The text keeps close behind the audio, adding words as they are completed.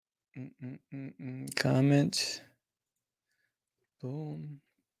Comments. Boom.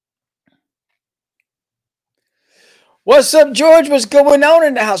 What's up, George? What's going on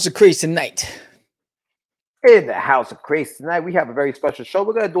in the House of Crease tonight? In the House of Crazy tonight, we have a very special show.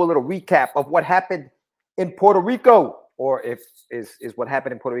 We're going to do a little recap of what happened in Puerto Rico, or if is what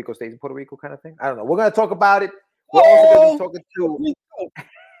happened in Puerto Rico stays in Puerto Rico kind of thing. I don't know. We're going to talk about it. We're also going to be talking to.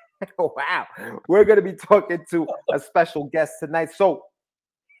 Oh, wow, we're going to be talking to a special guest tonight. So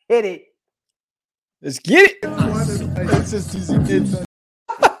hit it. Let's get it.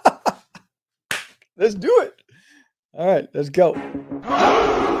 Let's do it. All right, let's go.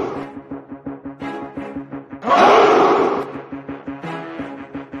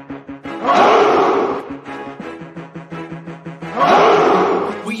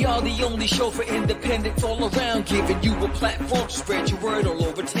 We are the only show for independents all around, giving you a platform to spread your word all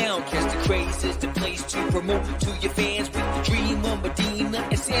over town. Catch the Craze is the place to promote to your fans with the dream of Medina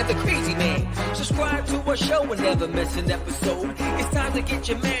and Sam the Crazy Man. Subscribe to our show and never miss an episode. It's time to get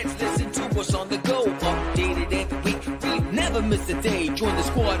your mans, listen to us on the go. Updated every week, we never miss a day. Join the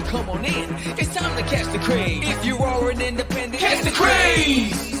squad, come on in. It's time to catch the Craze. If you are an independent, catch the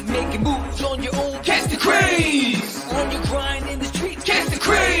Craze. Making moves on your own, catch the Craze. On your grind in the streets, catch the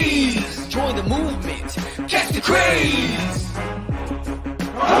Craze. Join the movement, catch the Craze.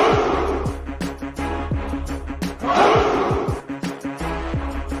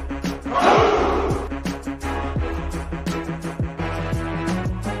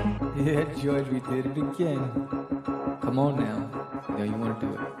 Yeah, George, we did it again. Come on now. You know you want to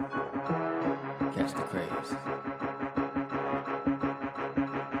do it. Catch the Craze.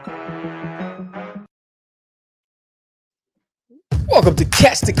 Welcome to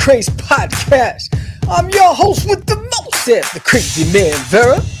Catch the Craze podcast. I'm your host with the most, the Crazy Man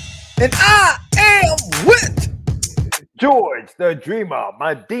Vera, and I am with George, the Dreamer,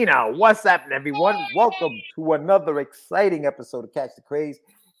 Medina. What's happening, everyone? Welcome to another exciting episode of Catch the Craze.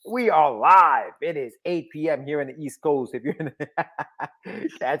 We are live. It is 8 p.m. here in the East Coast. If you're in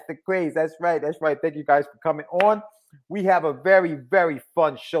Catch the Craze, that's right. Thank you guys for coming on. We have a very, very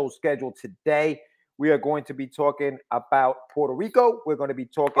fun show scheduled today. We are going to be talking about Puerto Rico. We're going to be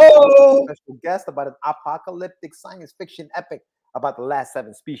talking to a special guest about an apocalyptic science fiction epic about the last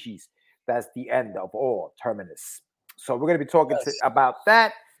 7 species. That's the end of all terminus. So we're going to be talking about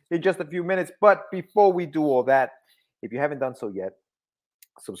that in just a few minutes. But before we do all that, if you haven't done so yet,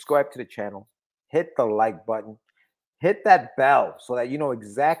 subscribe to the channel, hit the like button, hit that bell so that you know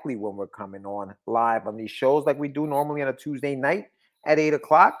exactly when we're coming on live on these shows like we do normally on a Tuesday night at 8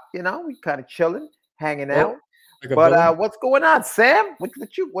 o'clock. You know, we kind of chilling, hanging out. But what's going on, Sam?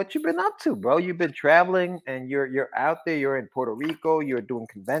 What you been up to, bro? You've been traveling and you're out there. You're in Puerto Rico. You're doing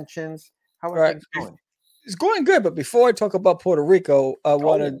conventions. How are things going? It's going good, but before I talk about Puerto Rico, I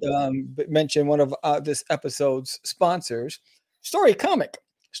want to mention one of this episode's sponsors, Story Comic.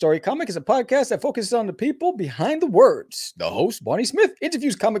 Story Comic is a podcast that focuses on the people behind the words. The host, Bonnie Smith,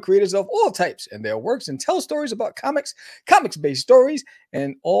 interviews comic creators of all types and their works and tells stories about comics-based stories,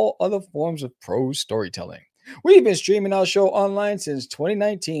 and all other forms of prose storytelling. We've been streaming our show online since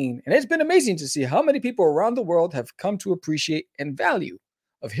 2019, and it's been amazing to see how many people around the world have come to appreciate and value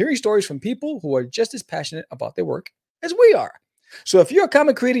of hearing stories from people who are just as passionate about their work as we are. So if you're a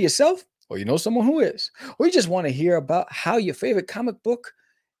comic creator yourself, or you know someone who is, or you just want to hear about how your favorite comic book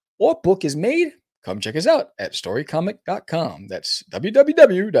or book is made, come check us out at storycomic.com. That's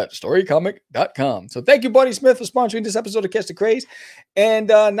www.storycomic.com. So thank you, Bonnie Smith, for sponsoring this episode of Catch the Craze. And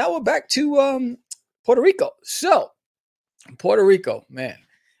now we're back to Puerto Rico. So, Puerto Rico, man.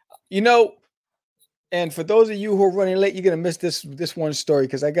 You know, and for those of you who are running late, you're going to miss this one story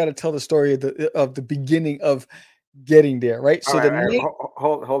because I got to tell the story of the beginning of getting there, right? So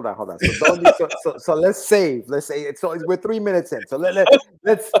hold on. So let's save. Let's say so we're 3 minutes in. So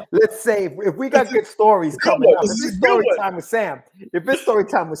let's save. If we got good stories coming up, if it's story time with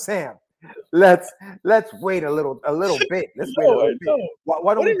Sam, let's wait a little bit. Let's wait a little bit.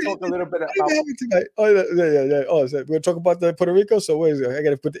 Why don't we talk a little bit about tonight? Oh yeah. Oh, so we're gonna talk about the Puerto Rico. So where is it? I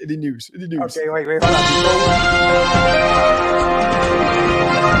gotta put the news. Okay, wait, hold on.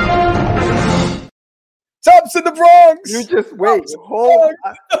 Tops in the Bronx. You just wait. Hold.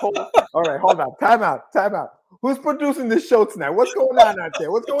 All right, hold on. Time out. Who's producing this show tonight? What's going on out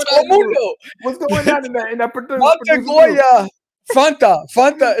there? What's going on? What's going on in that production?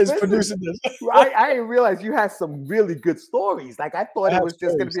 Fanta is producing this. I didn't realize you had some really good stories. Like I thought it was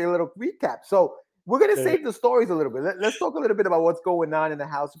just going to be a little recap. So we're going to save the stories a little bit. Let's talk a little bit about what's going on in the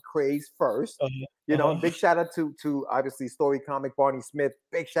House of Craze first. You know, big shout out to obviously Story Comic, Barney Smith.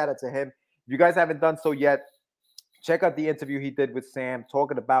 Big shout out to him. If you guys haven't done so yet, check out the interview he did with Sam,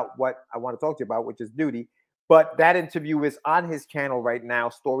 talking about what I want to talk to you about, which is duty. But that interview is on his channel right now,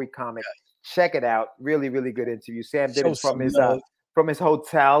 Story Comic. Check it out. Really, really good interview. Sam did it from his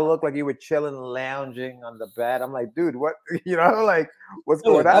hotel. Looked like you were chilling, lounging on the bed. I'm like, dude, what? Like, what's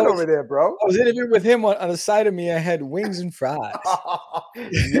going on over there, bro? I was interviewing with him on the side of me. I had wings and fries.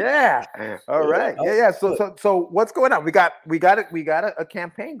 Yeah. All right. Yeah. So what's going on? We got a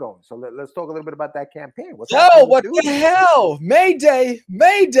campaign going. So let's talk a little bit about that campaign. What the hell? Mayday!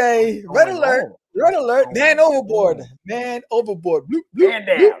 Red alert! Red alert! Man overboard! Man overboard! Bloop, bloop, man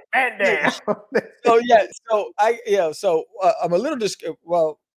down! Man down! So I'm a little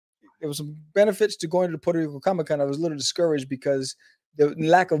well, there was some benefits to going to the Puerto Rico Comic Con. I was a little discouraged because the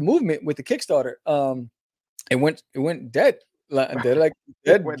lack of movement with the Kickstarter. It went dead. Like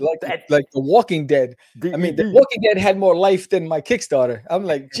The Walking Dead. I mean, The Walking Dead had more life than my Kickstarter. I'm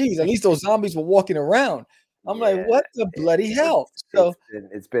like, geez, at least those zombies were walking around. I'm like, what the bloody hell? So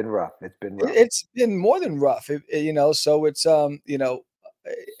it's been rough. It's been rough. It's been more than rough. So it's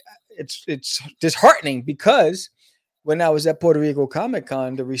it's disheartening because when I was at Puerto Rico Comic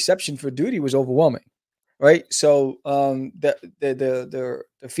Con, the reception for Duty was overwhelming, right? So the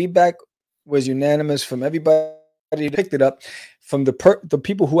feedback was unanimous from everybody who picked it up, from the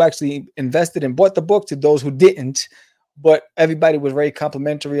people who actually invested and bought the book to those who didn't. But everybody was very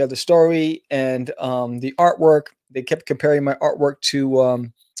complimentary of the story and the artwork. They kept comparing my artwork to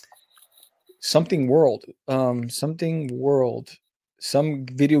Something World, some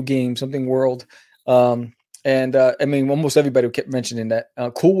video game, Something World. And I mean, almost everybody kept mentioning that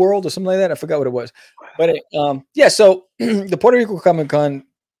Cool World or something like that. I forgot what it was. But so the Puerto Rico Comic Con,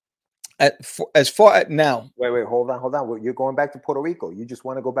 as far as now. Wait, hold on. You're going back to Puerto Rico. You just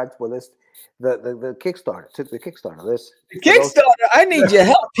want to go back to a list, the Kickstarter, to the Kickstarter list. Kickstarter, I need your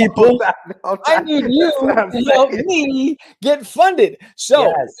help, people. I need you to help me get funded.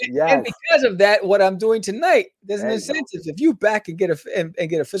 So, and because of that, what I'm doing tonight, there's an incentive. If you back and get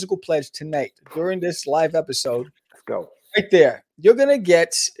a physical pledge tonight during this live episode, let's go. Right there, you're gonna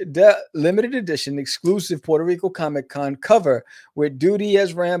get the limited edition exclusive Puerto Rico Comic Con cover with Duty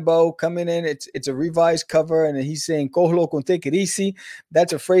as Rambo coming in. It's a revised cover, and he's saying "Cógelo con take it easy."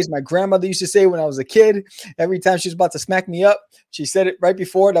 That's a phrase my grandmother used to say when I was a kid. Every time she was about to smack me up, she said it right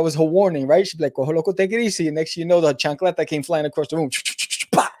before. That was her warning, right? She'd be like, "Cógelo con take it easy," and next thing you know, the chancleta came flying across the room,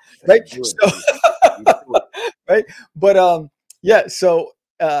 right? Right, but so.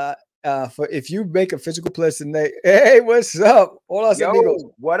 For if you make a physical pledge tonight, hey, what's up? Hola, amigos.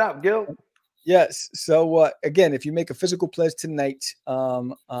 What up, Gil? Yes. So again, if you make a physical pledge tonight,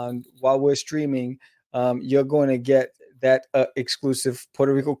 while we're streaming, you're going to get that exclusive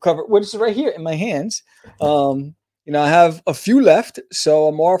Puerto Rico cover, which is right here in my hands. I have a few left, so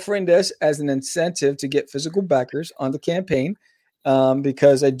I'm offering this as an incentive to get physical backers on the campaign.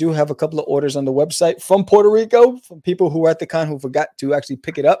 Because I do have a couple of orders on the website from Puerto Rico, from people who were at the con who forgot to actually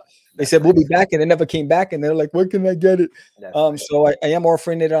pick it up. They said, we'll be back, and they never came back, and they're like, where can I get it? So I am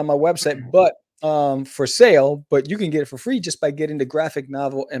offering it on my website, but for sale, but you can get it for free just by getting the graphic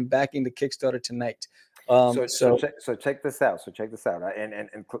novel and backing the Kickstarter tonight. So check this out.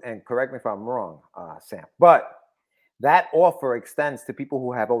 And correct me if I'm wrong, Sam, but that offer extends to people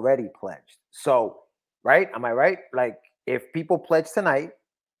who have already pledged. So, right? Am I right? Like, if people pledge tonight,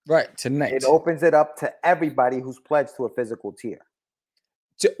 it opens it up to everybody who's pledged to a physical tier.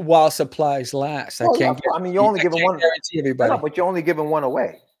 While supplies last. You're only giving one. Guarantee everybody. No, but you're only giving one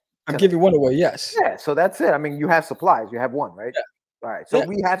away. I'm giving one away, yes. Yeah, so that's it. I mean, you have supplies. You have one, right? Yeah. All right. So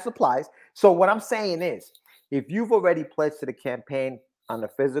we have supplies. So what I'm saying is, if you've already pledged to the campaign on the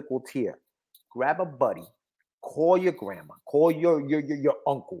physical tier, grab a buddy, call your grandma, call your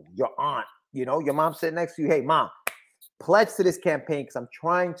uncle, your aunt. Your mom sitting next to you. Hey, mom, pledge to this campaign because I'm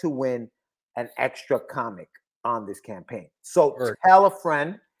trying to win an extra comic on this campaign. So tell a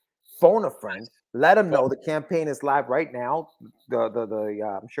friend, phone a friend, let them know the campaign is live right now.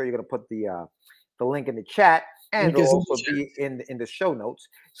 I'm sure you're gonna put the link in the chat, and it'll also be in the show notes.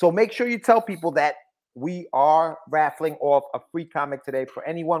 So make sure you tell people that we are raffling off a free comic today for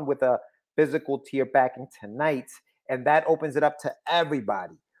anyone with a physical tier backing tonight, and that opens it up to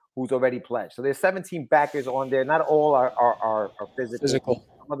everybody who's already pledged. So there's 17 backers on there. Not all are physical.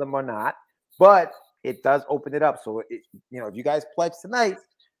 Some of them are not, but it does open it up. So if you guys pledge tonight,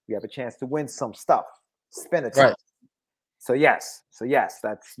 you have a chance to win some stuff. Spin it. Right. So yes,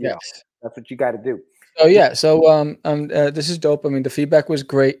 that's that's what you got to do. Oh yeah. So this is dope. I mean, the feedback was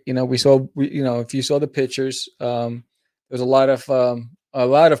great. If you saw the pictures, there's a lot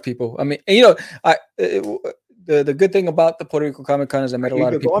of people. I mean, the good thing about the Puerto Rico Comic Con is I met a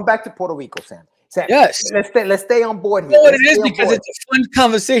lot of people. Going back to Puerto Rico, Sam. Sam, Yes. Let's stay on board here. You know what it is? Because it's a fun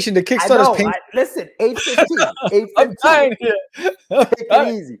conversation. The Kickstarter's paying. Listen, 8:15. I'm dying here. Take it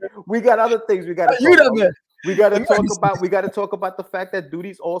easy. We got other things we got to talk about. We got to talk about the fact that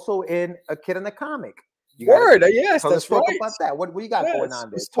Duty's also in A Kid in a Comic. Word, yes, so let's talk about that. What do you got going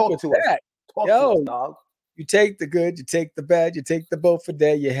on there? Talk to us. Talk to us, dog. You take the good, you take the bad, you take the both for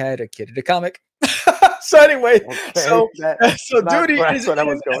day. You had A Kid in a Comic. So anyway,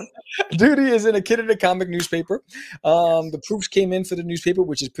 Duty is in A Kid in a Comic newspaper. The proofs came in for the newspaper,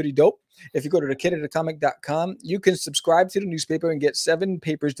 which is pretty dope. If you go to thekidinacomic.com, you can subscribe to the newspaper and get 7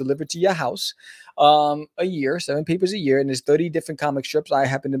 papers delivered to your house a year, 7 papers a year. And there's 30 different comic strips. I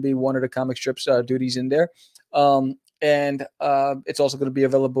happen to be one of the comic strips. Duty's in there. And it's also going to be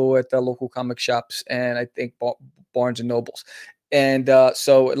available at the local comic shops and I think Barnes and Nobles. And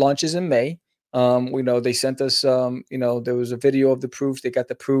so it launches in May. We know they sent us, there was a video of the proofs. They got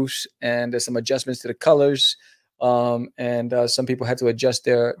the proofs and there's some adjustments to the colors. And some people had to adjust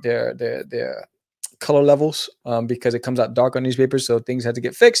their color levels because it comes out dark on newspapers. So things had to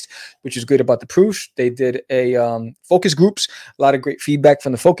get fixed, which is good about the proofs. They did a focus groups, a lot of great feedback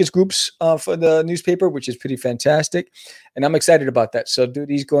from the focus groups for the newspaper, which is pretty fantastic. And I'm excited about that. So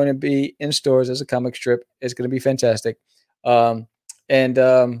Duty's going to be in stores as a comic strip. It's going to be fantastic. So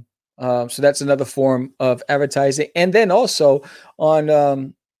that's another form of advertising. And then also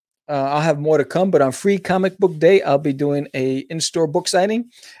on, I'll have more to come, but on Free Comic Book Day, I'll be doing a in-store book signing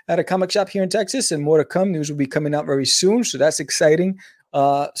at a comic shop here in Texas, and more to come. News will be coming out very soon, so that's exciting.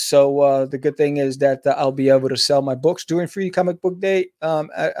 So the good thing is that I'll be able to sell my books during Free Comic Book Day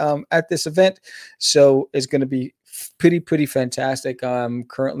at this event. So it's going to be pretty fantastic. I'm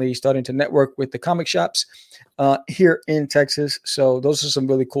currently starting to network with the comic shops here in Texas. So those are some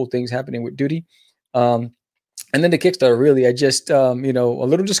really cool things happening with Duty. And then the Kickstarter, really, I just, a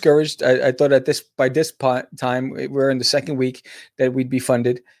little discouraged. I thought by this time, we're in the second week that we'd be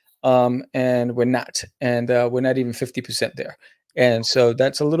funded, and we're not. And we're not even 50% there. And so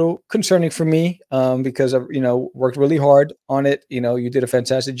that's a little concerning for me because I've, worked really hard on it. You did a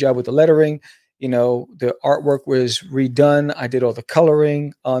fantastic job with the lettering. The artwork was redone. I did all the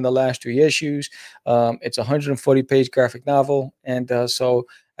coloring on the last 3 issues. It's a 140-page graphic novel. And so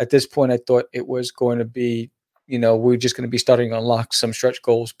at this point, I thought it was going to be, we're just going to be starting to unlock some stretch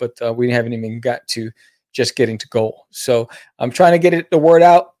goals, but we haven't even got to just getting to goal. So I'm trying to get the word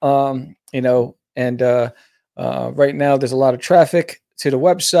out, and right now there's a lot of traffic to the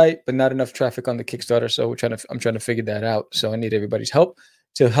website, but not enough traffic on the Kickstarter. So I'm trying to figure that out. So I need everybody's help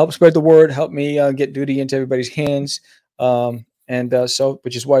to help spread the word, help me get Duty into everybody's hands.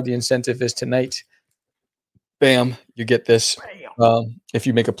 Which is why the incentive is tonight. Bam, you get this if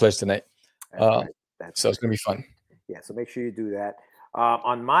you make a pledge tonight. So it's going to be fun. Yeah, so make sure you do that.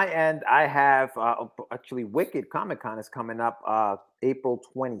 On my end, I have actually Wicked Comic-Con is coming up April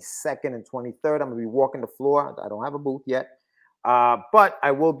 22nd and 23rd. I'm going to be walking the floor. I don't have a booth yet. But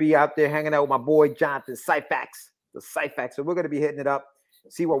I will be out there hanging out with my boy, Jonathan Syphax, the Syphax. So we're going to be hitting it up,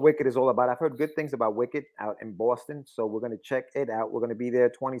 see what Wicked is all about. I've heard good things about Wicked out in Boston. So we're going to check it out. We're going to be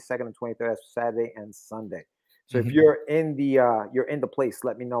there 22nd and 23rd. That's Saturday and Sunday. So if you're in the place,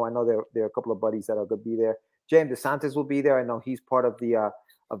 let me know. I know there are a couple of buddies that are going to be there. James DeSantis will be there. I know he's part of the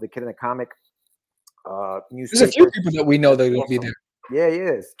Kid in a Comic newspaper. There's a few people that we know that will be there. Yeah, he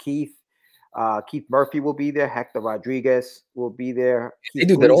is. Keith Murphy will be there. Hector Rodriguez will be there. They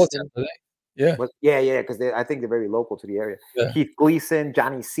do that all the time, do they? Yeah. Yeah, because I think they're very local to the area. Yeah. Keith Gleason,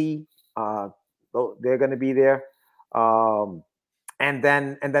 Johnny C. They're going to be there. And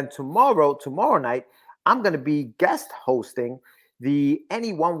then tomorrow night, I'm going to be guest hosting the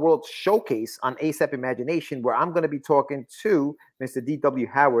Any One World Showcase on ASAP Imagination, where I'm going to be talking to Mr. D.W.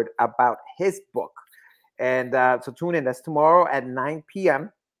 Howard about his book. And so tune in. That's tomorrow at 9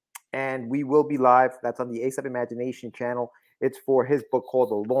 p.m. And we will be live. That's on the ASAP Imagination channel. It's for his book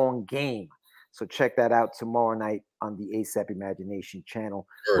called The Long Game. So check that out tomorrow night on the ASAP Imagination channel.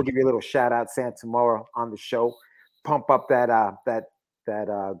 Sure. We'll give you a little shout out, Sam, tomorrow on the show. Pump up that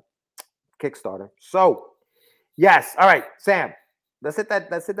Kickstarter. So, yes. All right, Sam. Let's hit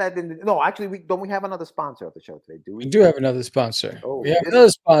that. No, actually, we have another sponsor of the show today, do we? We do have another sponsor. We have another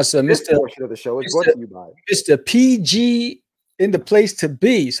sponsor, this portion of the show is brought to you by Mr. PG in the place to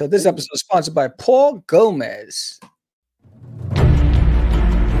be. So this episode is sponsored by Paul Gomez.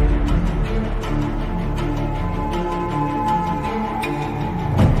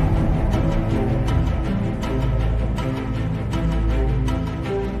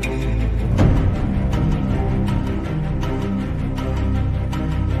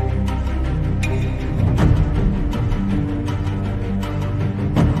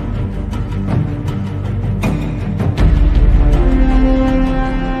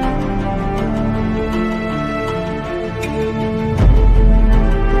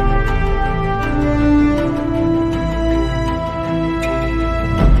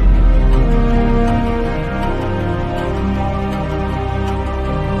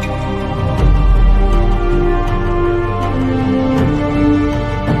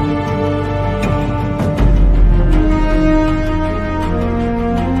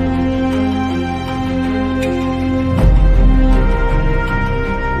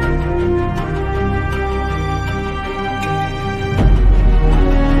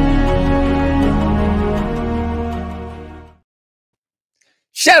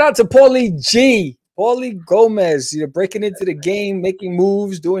 shout out to Paulie G. Paulie Gomez, breaking into the game, making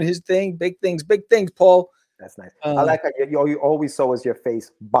moves, doing his thing, big things, Paul. That's nice. I like how you always saw as your face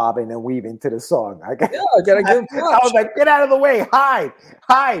bobbing and weaving to the song. I gotta give him props. I was like, get out of the way,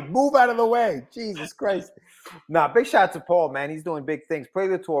 hide, move out of the way. Jesus Christ. Nah, big shout out to Paul, man. He's doing big things.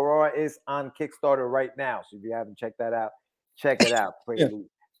 Prelude to Aurora is on Kickstarter right now. So if you haven't checked that out, check it out. Prelude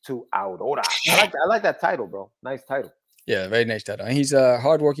to Aurora. I like that title, bro. Nice title. Yeah, very nice title. And he's a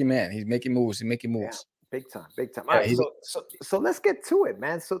hardworking man. He's making moves. Yeah, big time. All right, so let's get to it,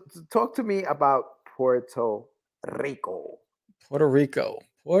 man. So talk to me about Puerto Rico. You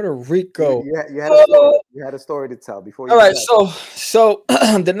had a story to tell before you. All right, so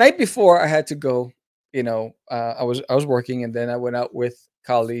the night before I had to go, I was working, and then I went out with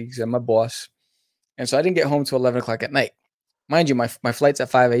colleagues and my boss, and so I didn't get home till 11 o'clock at night. Mind you, my flight's at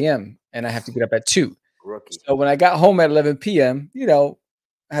 5 a.m. and I have to get up at 2. Rookie. So when I got home at 11 p.m., I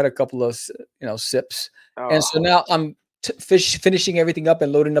had a couple of sips, and so now I'm finishing everything up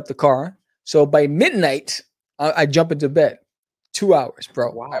and loading up the car. So by midnight, I jump into bed. 2 hours,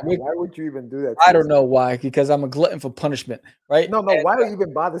 bro. Wow. Why would you even do that? I don't know why, because I'm a glutton for punishment, right? No. Why do you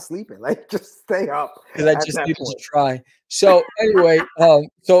even bother sleeping? Like, just stay up. Because I just needed to try. So anyway,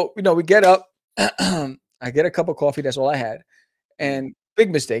 we get up. I get a cup of coffee. That's all I had. And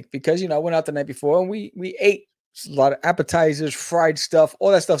big mistake, because I went out the night before and we ate a lot of appetizers, fried stuff,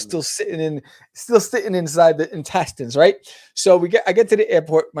 all that stuff still sitting inside the intestines, right? So I get to the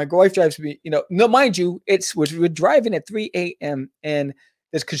airport. My wife drives me, no, mind you, we're driving at 3 a.m. and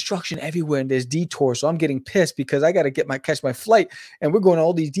there's construction everywhere and there's detours. So I'm getting pissed because I got to catch my flight, and we're going on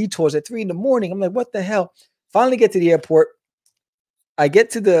all these detours at 3 a.m. I'm like, what the hell? Finally get to the airport. I get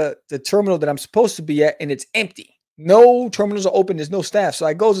to the terminal that I'm supposed to be at, and it's empty. No terminals are open. There's no staff. So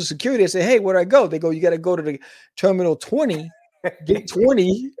I go to security. I say, hey, where do I go? They go, you got to go to the terminal 20, gate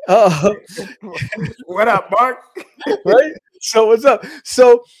 20. What up, Mark? Right? So what's up?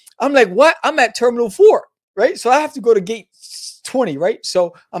 So I'm like, what? I'm at terminal 4, right? So I have to go to gate 20, right?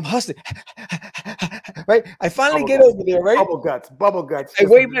 So I'm hustling, right? I finally get over there, right? Bubble guts. I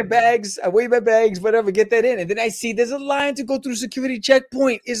weigh my bags, whatever, get that in. And then I see there's a line to go through the security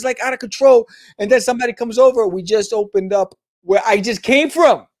checkpoint. It's like out of control. And then somebody comes over. We just opened up where I just came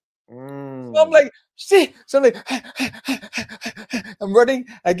from. So I'm like, shit. So I'm like, I'm running.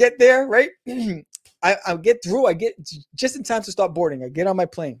 I get there, right? I get through. I get just in time to start boarding. I get on my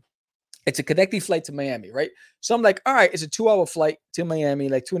plane. It's a connecting flight to Miami, right? So I'm like, all right, it's a 2-hour flight to Miami,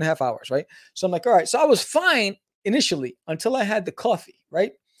 like 2.5 hours, right? So I'm like, all right. So I was fine initially until I had the coffee,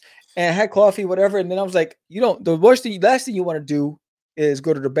 right? And I had coffee, whatever. And then I was like, the last thing you want to do is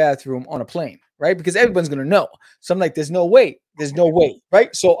go to the bathroom on a plane, right? Because everyone's going to know. So I'm like, there's no way,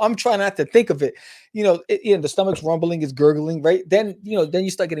 right? So I'm trying not to think of it. The stomach's rumbling, it's gurgling, right? Then you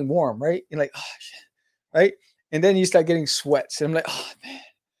start getting warm, right? You're like, oh, shit, right? And then you start getting sweats. And I'm like, oh, man.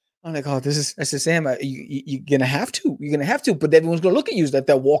 I'm like, oh, I said, Sam, you're going to have to. You're going to have to. But everyone's going to look at you as that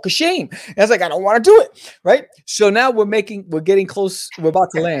walk of shame. And I was like, I don't want to do it. Right. So now we're getting close. We're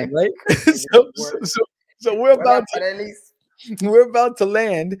about to land. Right. so we're about to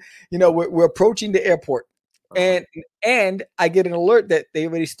land. We're approaching the airport. And I get an alert that they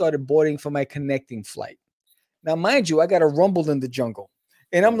already started boarding for my connecting flight. Now, mind you, I got a rumble in the jungle.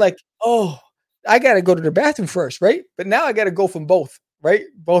 And I'm like, oh, I got to go to the bathroom first. Right. But now I got to go from both. Right,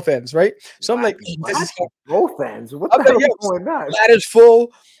 both ends, right? So I'm like, this is both ends. What the hell is going on? Bladder's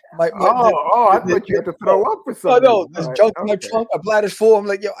full. I thought you had to throw up for something. No, there's junk in my trunk. My bladder's full. I'm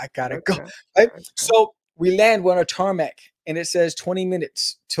like, I gotta go. Right. Okay. So we land. We're on a tarmac, and it says 20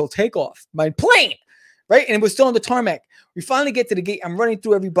 minutes till takeoff. My plane, right? And it was still on the tarmac. We finally get to the gate. I'm running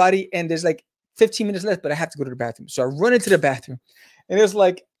through everybody, and there's like 15 minutes left, but I have to go to the bathroom. So I run into the bathroom, and it's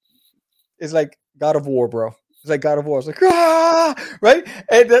like God of War, bro. It's like God of War. It's like, right?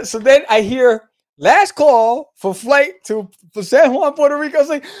 And so then I hear last call for flight for San Juan, Puerto Rico. I was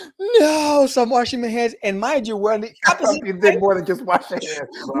like, no. So I'm washing my hands. And mind you, we're on the opposite. You did more than just wash your hands.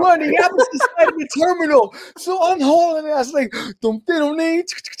 We're on the opposite side of the terminal. So I'm hauling it. I was like,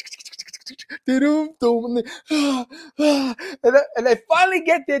 and I finally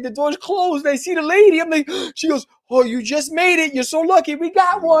get there. The door's closed. I see the lady. I'm like, she goes, oh, you just made it. You're so lucky. We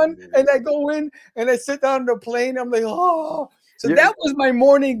got one. And I go in and I sit down on the plane. I'm like, oh. So that was my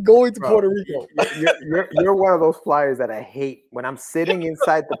morning going to Puerto Rico. You're one of those flyers that I hate when I'm sitting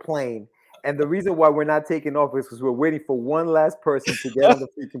inside the plane. And the reason why we're not taking off is because we're waiting for one last person to get on the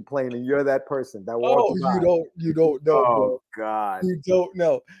freaking plane, and you're that person that walks by. You don't know. Oh God, you don't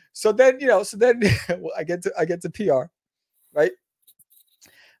know. So then, I get to PR, right?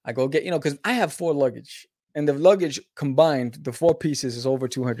 I go get, because I have 4 luggage. and the luggage combined, the 4 pieces is over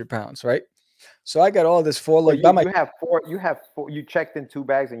 200 pounds, right? So I got all this 4 luggage. You have four. You checked in 2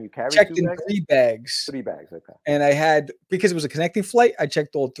 bags and you carried checked 2 in bags? 3 bags. 3 bags, okay. And I had, because it was a connecting flight, I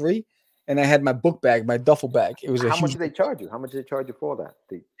checked all 3. And I had my book bag, my duffel bag. It was How much did they charge you? How much did they charge you for that?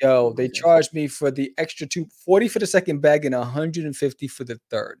 They charged me for the extra 40 for the second bag and 150 for the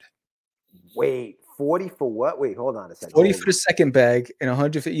third. Wait, 40 for what? Wait, hold on a second. 40 for the second bag and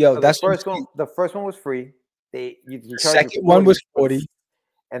 150. Yo, so that's the first one. The first one was free. The second one was 40.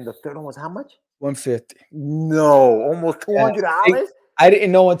 And the third one was how much? 150. No, almost $200. I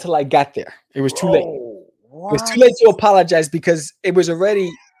didn't know until I got there. It was too late. What? It was too late to apologize because it was already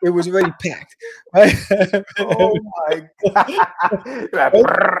packed. Right? Oh my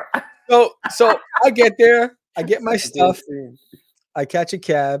god. So I get there, I get my stuff, I catch a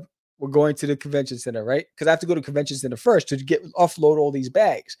cab. We're going to the convention center, right? Because I have to go to the convention center first to offload all these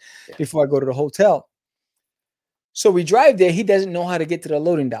bags before I go to the hotel. So we drive there. He doesn't know how to get to the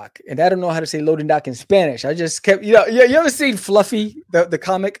loading dock, and I don't know how to say loading dock in Spanish. I just kept, you ever seen Fluffy, the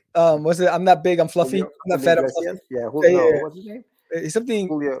comic? Was it? I'm not big. I'm fluffy. Julio, I'm not fat. I'm fluffy. Yeah, Julio. What's his name? It's something.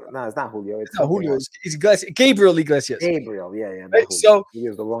 Julio. No, it's not Julio. It's not Julio. It's Iglesias. Gabriel Iglesias. Gabriel. Yeah. Right? So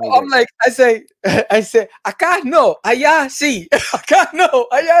I'm like, I say, acá no, allá sí. Acá no,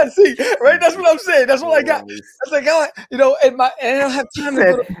 allá sí. Right? That's what I'm saying. That's what I got. I was like, and I don't have time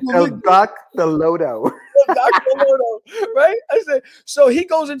to go to Doc the Lodo. Right? I said, so he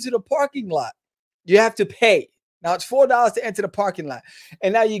goes into the parking lot. You have to pay. Now it's $4 to enter the parking lot.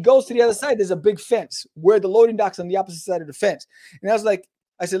 And now he goes to the other side. There's a big fence where the loading dock's on the opposite side of the fence. And I was like,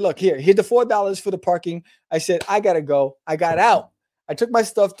 I said, look, here's the $4 for the parking. I said, I gotta go. I got out. I took my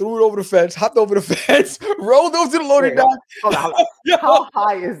stuff, threw it over the fence, hopped over the fence, rolled over to the loading dock. Hold on. How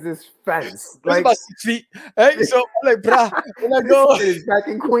high is this fence? It's about 6 feet. Right? So I'm like, brah, when I go, it's back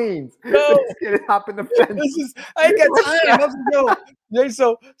in Queens. No, hop in the fence. I ain't got time. I was like,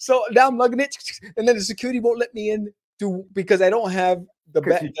 so now I'm lugging it, and then the security won't let me in because I don't have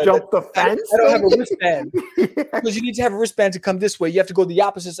you jumped the fence. I don't have a wristband because you need to have a wristband to come this way. You have to go the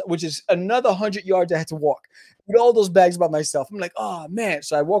opposite side, which is another 100 yards I had to walk with all those bags by myself. I'm like, oh man.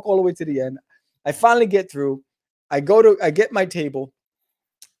 So I walk all the way to the end. I finally get through. I get my table.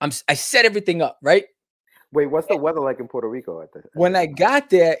 I set everything up, right? Wait, what's the weather like in Puerto Rico when I got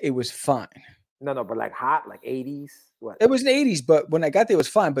there, it was fine. No, but like hot, like 80s. What? It was in the 80s, but when I got there, it was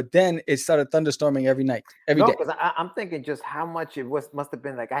fine. But then it started thunderstorming every day. Because I'm thinking just how much must have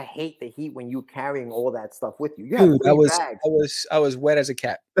been like. I hate the heat when you're carrying all that stuff with you. Dude, I was wet as a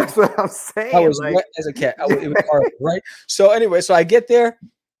cat. That's what I'm saying. I was wet as a cat. It was horrible, right? So anyway, so I get there,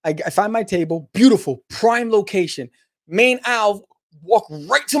 I find my table, beautiful, prime location, main aisle. Walk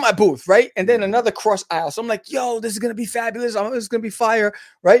right to my booth, right? And then another cross aisle. So I'm like, yo, this is going to be fabulous. This is going to be fire,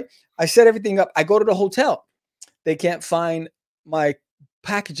 right? I set everything up. I go to the hotel. They can't find my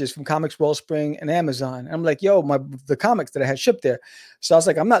packages from Comics Wellspring and Amazon. And I'm like, yo, the comics that I had shipped there. So I was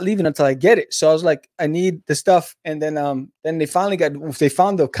like, I'm not leaving until I get it. So I was like, I need the stuff. And then they finally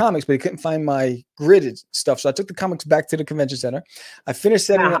found the comics, but they couldn't find my gridded stuff. So I took the comics back to the convention center. I finished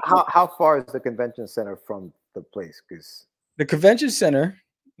setting up. How far is the convention center from the place? Because the convention center,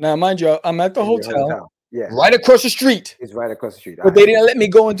 now mind you, I'm at the hotel. Yeah, right across the street. It's right across the street. But they didn't let me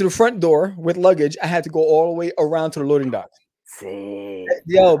go into the front door with luggage. I had to go all the way around to the loading dock. See,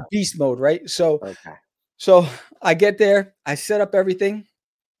 beast mode, right? So I get there, I set up everything,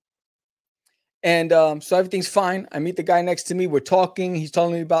 and so everything's fine. I meet the guy next to me. We're talking. He's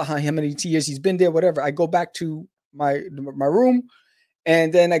telling me about how many years he's been there, whatever. I go back to my room.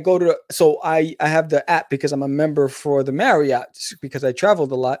 And then I go to I have the app because I'm a member for the Marriott because I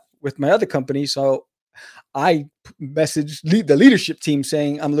traveled a lot with my other company. So I messaged the leadership team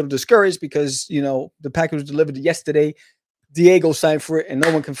saying I'm a little discouraged because, the package was delivered yesterday. Diego signed for it and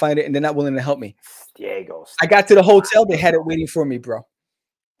no one can find it. And they're not willing to help me. Diego. I got to the hotel. They had it waiting for me, bro.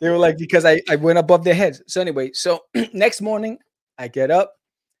 They were like, because I went above their heads. So anyway, next morning I get up,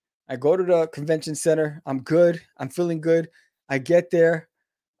 I go to the convention center. I'm good. I'm feeling good. I get there,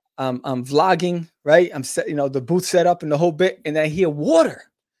 I'm vlogging, right? I'm set, the booth set up and the whole bit, and I hear water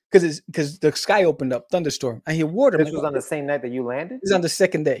because the sky opened up, thunderstorm. I hear water. This was on the same night that you landed? This is on the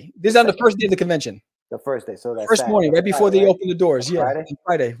second day. This is on the first day of the convention. The first day. So that's first morning, right before they open the doors. Yeah,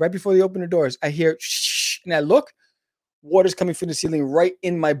 Friday, right before they open the doors. I hear shh, and I look, water's coming from the ceiling right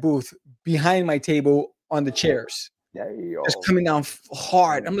in my booth, behind my table on the chairs. It's coming down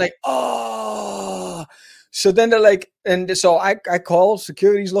hard. I'm like, oh. So then they're like, and so I call,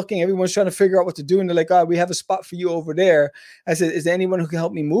 security's looking, everyone's trying to figure out what to do. And they're like, we have a spot for you over there. I said, is there anyone who can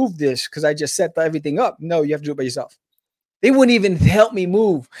help me move this? Because I just set everything up. No, you have to do it by yourself. They wouldn't even help me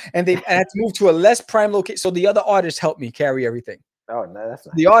move, and I had to move to a less prime location. So the other artists helped me carry everything. Oh no, that's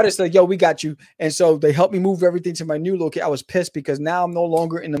not the artist like, yo, we got you. And so they helped me move everything to my new location. I was pissed because now I'm no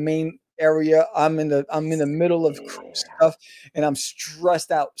longer in the main area. I'm in the middle of stuff, and I'm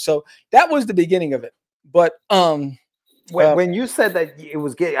stressed out. So that was the beginning of it. But when you said that it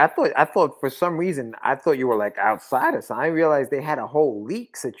was gay, I thought for some reason I thought you were like outside or something. I realized they had a whole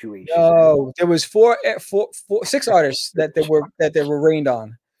leak situation. No, there was 6 artists that they were rained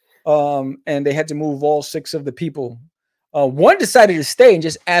on, and they had to move all 6 of the people. One decided to stay and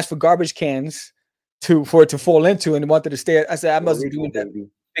just asked for garbage cans for it to fall into, and wanted to stay. I said, I must be doing that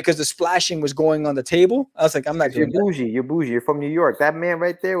because the splashing was going on the table. I was like, I'm not doing that. You're bougie. You're from New York. That man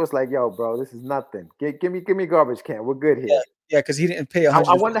right there was like, yo, bro, this is nothing. Give me a garbage can. We're good here. Yeah, because he didn't pay $100.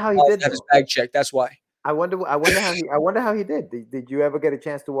 I wonder how he did have his bag checked. That's why. I wonder how he did. Did you ever get a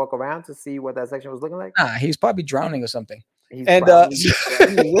chance to walk around to see what that section was looking like? Nah, he's probably drowning or something. He's probably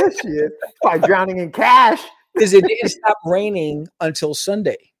drowning in cash. Because it didn't stop raining until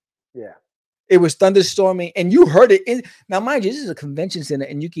Sunday. Yeah. It was thunderstorming, and you heard it. Now, mind you, this is a convention center,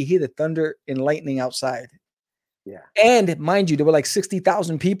 and you can hear the thunder and lightning outside. Yeah. And mind you, there were like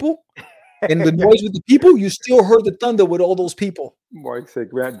 60,000 people, and the noise with the people, you still heard the thunder with all those people. Mark said,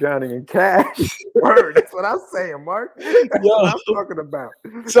 drowning in cash. Word. That's what I'm saying, Mark. That's what I'm talking about.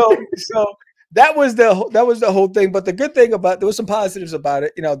 So that was the whole thing. But the good thing there was some positives about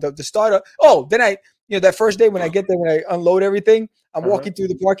it. You know, the startup. Oh, then that first day when I get there, when I unload everything, I'm walking through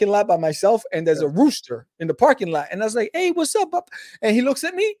the parking lot by myself, and there's a rooster in the parking lot. And I was like, hey, what's up? And he looks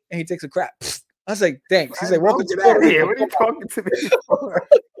at me and he takes a crap. I was like, thanks. He's like, welcome to Puerto Rico. What are you talking to me for?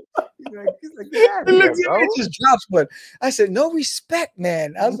 He's like, get out of he here, looks at me and just drops one. I said, no respect,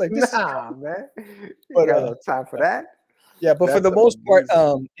 man. I was like, nah, man. You got no time for that. Yeah, but for the most part,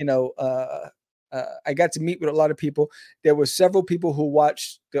 I got to meet with a lot of people. There were several people who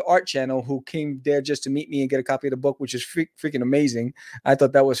watched the art channel who came there just to meet me and get a copy of the book, which is freaking amazing. I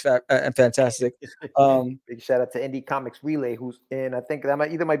thought that was fantastic. Big shout out to Indie Comics Relay, who's in. I think that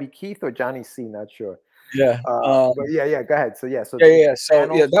might be Keith or Johnny C. Not sure. Yeah. But yeah. Go ahead. So yeah. So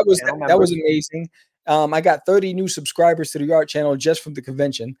that was amazing. I got 30 new subscribers to the art channel just from the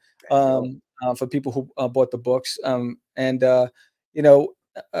convention. For people who bought the books. And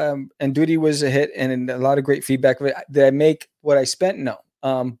Duty was a hit, and a lot of great feedback. Did I make what I spent? No.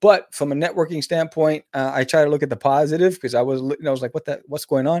 But from a networking standpoint, I try to look at the positive because I was like, what's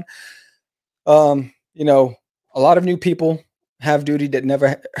going on? A lot of new people have Duty that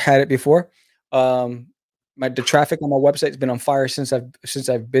never had it before. The traffic on my website has been on fire since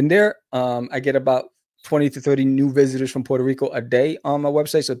I've been there. I get about 20 to 30 new visitors from Puerto Rico a day on my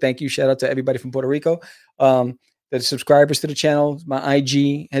website. So thank you. Shout out to everybody from Puerto Rico. The subscribers to the channel, my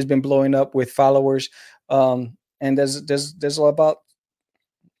IG has been blowing up with followers. And there's about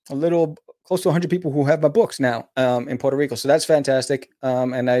a little close to 100 people who have my books now in Puerto Rico. So that's fantastic.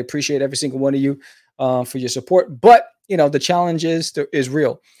 And I appreciate every single one of you for your support. But, the challenge is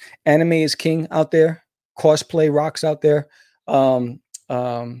real. Anime is king out there. Cosplay rocks out there. I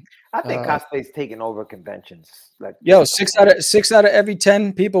think cosplay is taking over conventions. Like 6 out of every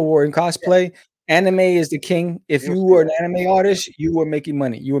 10 people were in cosplay. Yeah. Anime is the king. If you were an anime artist, you were making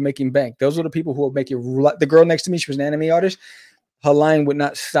money. You were making bank. Those were the people who were making. The girl next to me, she was an anime artist. Her line would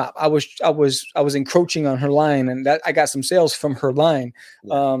not stop. I was encroaching on her line, and that I got some sales from her line.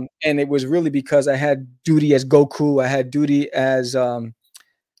 Yeah. And it was really because I had Duty as Goku. I had Duty as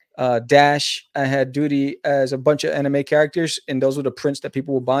Dash. I had Duty as a bunch of anime characters, and those were the prints that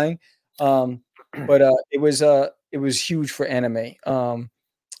people were buying. But it was huge for anime.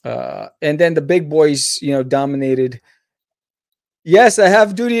 And then the big boys, dominated. Yes, I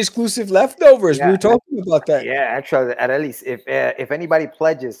have Duty exclusive leftovers. Yeah, we were talking about that. Yeah, actually, at least if anybody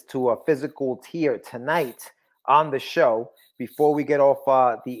pledges to a physical tier tonight on the show, before we get off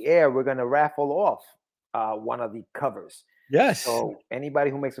the air, we're gonna raffle off one of the covers. Yes. So anybody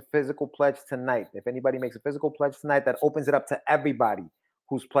who makes a physical pledge tonight, that opens it up to everybody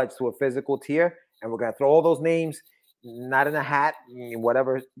who's pledged to a physical tier, and we're gonna throw all those names. Not in a hat,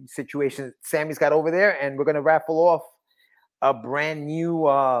 whatever situation Sammy's got over there, and we're gonna raffle off a brand new,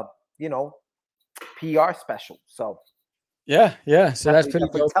 PR special. So, yeah. So that's pretty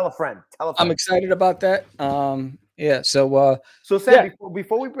cool. Tell a friend. I'm excited about that. So Sam,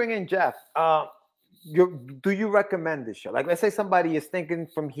 before we bring in Jeff, do you recommend this show? Like, let's say somebody is thinking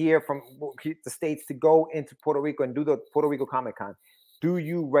from the States to go into Puerto Rico and do the Puerto Rico Comic Con. Do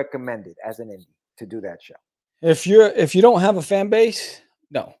you recommend it as an indie to do that show? If you don't have a fan base,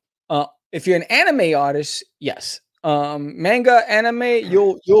 no. If you're an anime artist, yes. Manga, anime,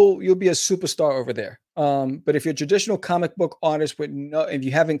 you'll be a superstar over there. But if you're a traditional comic book artist if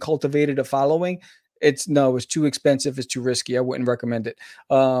you haven't cultivated a following, it's too expensive. It's too risky. I wouldn't recommend it.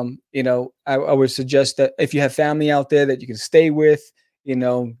 I would suggest that if you have family out there that you can stay with,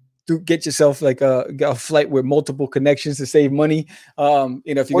 get yourself like a flight with multiple connections to save money.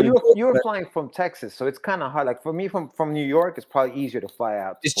 If you're flying from Texas, so it's kind of hard. Like for me, from New York, it's probably easier to fly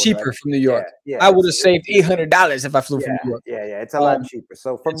out. It's cheaper from New York. Yeah, I would have saved $800 if I flew from New York. Yeah, it's a lot cheaper.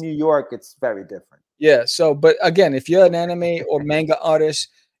 So from New York, it's very different. Yeah. So, but again, if you're an anime or manga artist,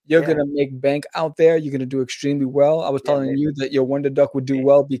 you're gonna make bank out there. You're gonna do extremely well. I was telling you that your Wonder Duck would do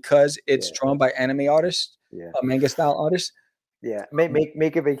well because it's drawn by anime artists, manga style artists. Yeah,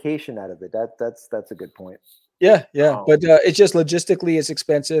 make a vacation out of it. That's a good point. Yeah, but it's just logistically it's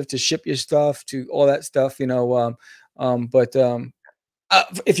expensive to ship your stuff, to all that stuff, if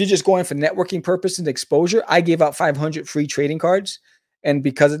you're just going for networking purpose and exposure, I gave out 500 free trading cards, and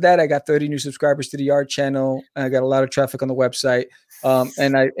because of that, I got 30 new subscribers to the Yard channel. And I got a lot of traffic on the website,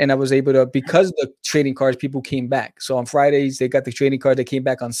 and I was able to, because of the trading cards, people came back. So on Fridays they got the trading card. They came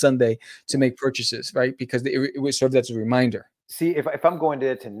back on Sunday to make purchases, right? Because it would serve as a reminder. See, if I'm going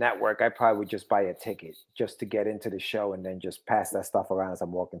there to network, I probably would just buy a ticket just to get into the show and then just pass that stuff around as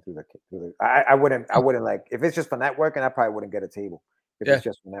I'm walking through the. I wouldn't like, if it's just for networking, I probably wouldn't get a table if it's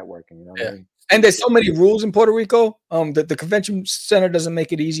just for networking. You know what I mean? And there's so many rules in Puerto Rico. The convention center doesn't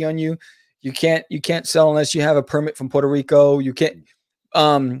make it easy on you. You can't sell unless you have a permit from Puerto Rico. You can't.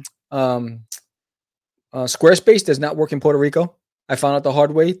 Squarespace does not work in Puerto Rico. I found out the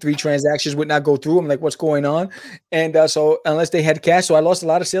hard way. 3 transactions would not go through. I'm like, what's going on? And so unless they had cash, so I lost a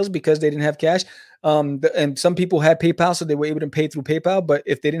lot of sales because they didn't have cash. And some people had PayPal, so they were able to pay through PayPal. But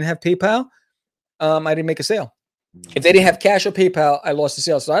if they didn't have PayPal, I didn't make a sale. If they didn't have cash or PayPal, I lost the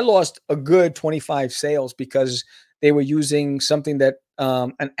sale. So I lost a good 25 sales because they were using something that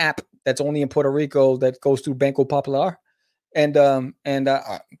an app that's only in Puerto Rico that goes through Banco Popular, and I'm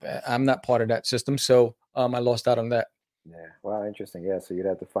not part of that system, so I lost out on that. Yeah, wow, interesting. Yeah, so you'd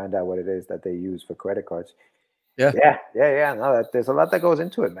have to find out what it is that they use for credit cards. Yeah. No, there's a lot that goes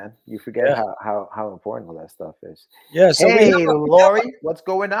into it, man. You forget how important all that stuff is. Yeah. So hey, Lori, what's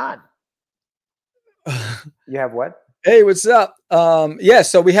going on? You have what? Hey, what's up?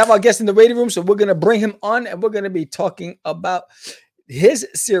 So we have our guest in the waiting room, so we're gonna bring him on, and we're gonna be talking about his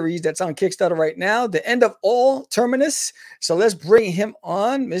series that's on Kickstarter right now, The End of All Terminus. So let's bring him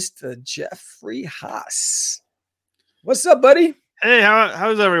on, Mr. Jeffrey Haas. What's up, buddy? Hey,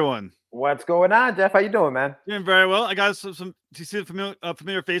 how's everyone? What's going on, Jeff? How you doing, man? Doing very well. I got some you see the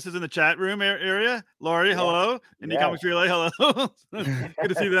familiar faces in the chat room area. Laurie, hello. Indie Comics Relay, hello. Good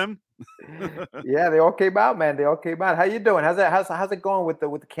to see them. Yeah, they all came out, man. They all came out. How you doing? How's it going with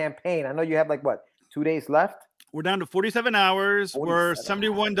the campaign? I know you have like 2 days left. We're down to 47 hours. We're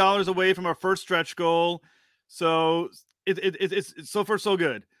 $71 away from our first stretch goal. So it's so far so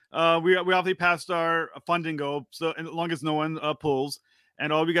good. We obviously passed our funding goal, so as long as no one pulls,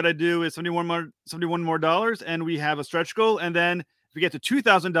 and all we got to do is $71 more dollars, and we have a stretch goal. And then if we get to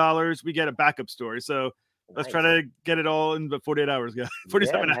 $2,000, we get a backup story. So let's try to get it all in the 48 hours, guys.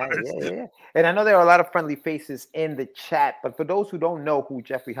 47 hours. Yeah. And I know there are a lot of friendly faces in the chat, but for those who don't know who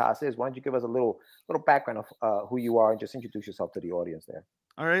Jeffrey Haas is, why don't you give us a little background of who you are and just introduce yourself to the audience there.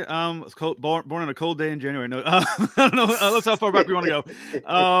 All right. It's cold, born on a cold day in January. No, I don't know. Let's how far back we want to go.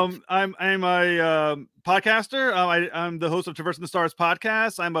 I'm a podcaster. I'm the host of Traversing the Stars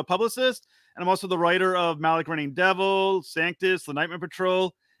podcast. I'm a publicist, and I'm also the writer of Malik Running Devil, Sanctus, The Nightmare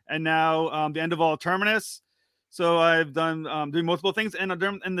Patrol, and now The End of All Terminus. So I've done doing multiple things, and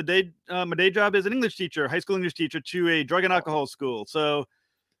the day my day job is an English teacher, high school English teacher to a drug and alcohol school. So.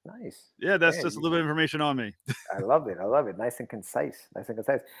 Nice. Yeah, that's just a little bit of information on me. I love it. Nice and concise.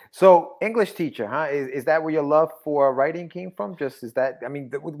 So, English teacher, huh? Is that where your love for writing came from? Just is that? I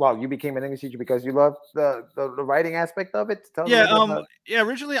mean, you became an English teacher because you love the writing aspect of it.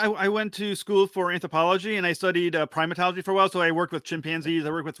 Originally, I went to school for anthropology and I studied primatology for a while. So I worked with chimpanzees, I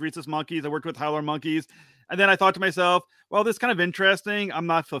worked with rhesus monkeys, I worked with howler monkeys, and then I thought to myself, well, this is kind of interesting. I'm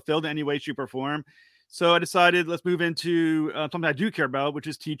not fulfilled in any way, shape, or form. So I decided let's move into something I do care about, which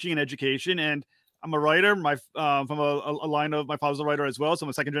is teaching and education. And I'm a writer. From a line of my father's a writer as well, so I'm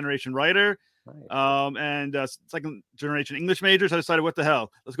a second generation writer, and second generation English major. So I decided, what the hell?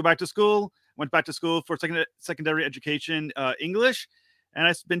 Let's go back to school. Went back to school for secondary education English, and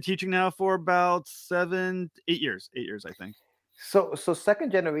I've been teaching now for about 8 years. 8 years, I think. So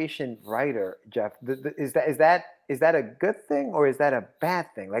second generation writer, Jeff, is that a good thing or is that a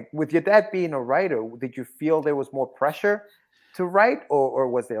bad thing? Like with your dad being a writer, did you feel there was more pressure to write, or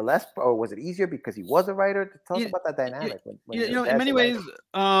was there less, or was it easier because he was a writer? Tell us about that dynamic. In many ways,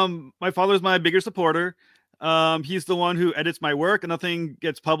 my father's my bigger supporter. He's the one who edits my work, and nothing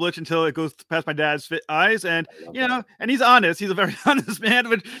gets published until it goes past my dad's eyes. And and he's honest. He's a very honest man.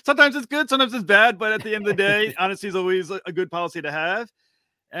 But sometimes it's good, sometimes it's bad. But at the end of the day, honesty is always a good policy to have.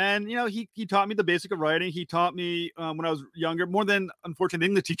 And he taught me the basic of writing. He taught me when I was younger, more than unfortunately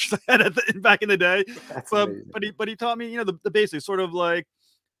English teachers I had back in the day. But he taught me the basics, sort of like,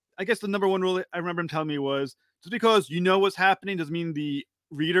 I guess the number one rule I remember him telling me was, just because you know what's happening doesn't mean the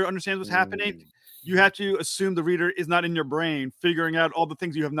reader understands what's happening. You have to assume the reader is not in your brain figuring out all the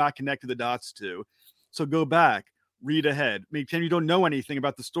things you have not connected the dots to. So go back, read ahead, pretend you don't know anything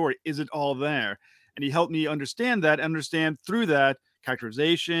about the story. Is it all there? And he helped me understand through that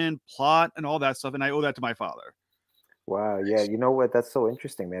characterization, plot, and all that stuff. And I owe that to my father. Wow. Yeah. You know what? That's so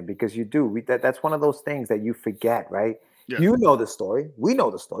interesting, man, because you do. That's one of those things that you forget, right? Yeah. You know the story. We know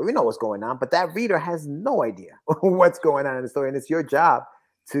the story. We know what's going on, but that reader has no idea what's going on in the story. And it's your job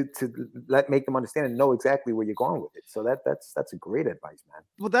to make them understand and know exactly where you're going with it. So that's a great advice, man.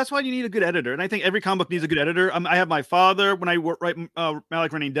 Well, that's why you need a good editor. And I think every comic book needs a good editor. I have my father when I write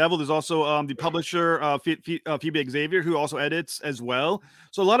Malik Running Devil. There's also the publisher, Phoebe Xavier, who also edits as well.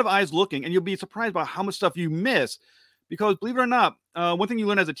 So a lot of eyes looking, and you'll be surprised by how much stuff you miss. Because believe it or not, one thing you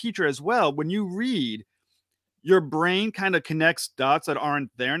learn as a teacher as well, when you read, your brain kind of connects dots that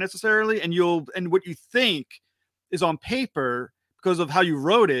aren't there necessarily. And what you think is on paper, because of how you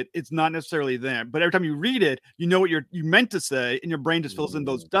wrote it, it's not necessarily there. But every time you read it, you know what you meant to say, and your brain just fills in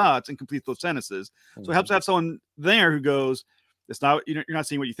those dots and completes those sentences. So it helps to have someone there who goes, "It's not, you're not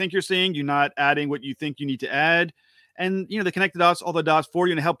seeing what you think you're seeing. You're not adding what you think you need to add." And they connect the dots, all the dots for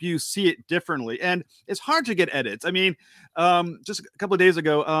you, and help you see it differently. And it's hard to get edits. I mean, just a couple of days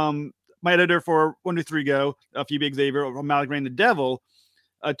ago, my editor for 123 Go, Phoebe Xavier from Malik Running the Devil,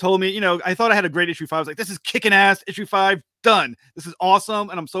 told me, I thought I had a great issue 5. I was like, this is kicking ass. Issue 5 done. This is awesome.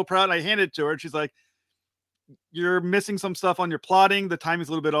 And I'm so proud. And I handed it to her. And she's like, you're missing some stuff on your plotting. The timing's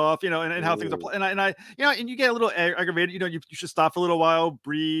a little bit off, and how things are. And you get a little aggravated. You should stop for a little while,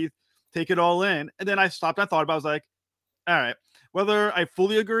 breathe, take it all in. And then I stopped. And I thought about it. I was like, all right, whether I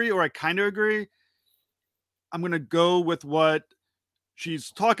fully agree or I kind of agree, I'm going to go with what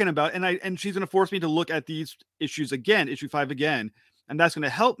she's talking about. And she's going to force me to look at these issues again, issue 5 again. And that's going to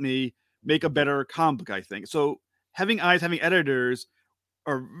help me make a better comic book, I think. So having editors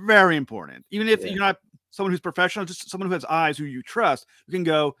are very important. Even if you're not someone who's professional, just someone who has eyes who you trust, you can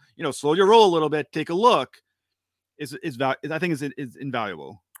go, slow your roll a little bit, take a look. I think is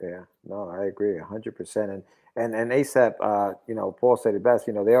invaluable. Yeah, no, I agree 100%. And ASAP, Paul said it best.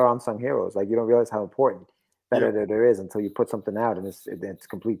 They are unsung heroes. Like, you don't realize how important that editor there is until you put something out and it's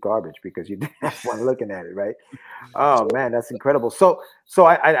complete garbage because you didn't have one looking at it, right? Oh man, that's incredible. So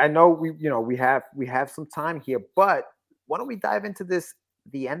I know we have some time here, but why don't we dive into this,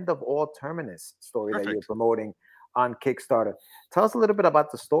 the End of All Terminus story that you're promoting on Kickstarter? Tell us a little bit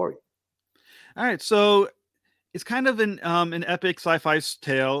about the story. All right, so it's kind of an epic sci-fi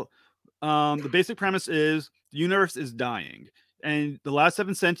tale. The basic premise is the universe is dying, and the last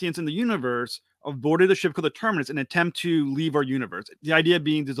 7 sentients in the universe have boarded a ship called the Terminus in an attempt to leave our universe. The idea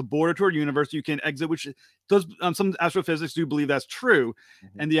being there's a border to our universe you can exit, which does some astrophysics do believe that's true.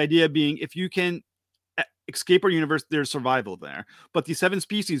 And the idea being if you can escape our universe, there's survival there. But these 7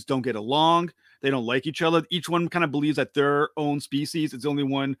 species don't get along. They don't like each other. Each one kind of believes that their own species is the only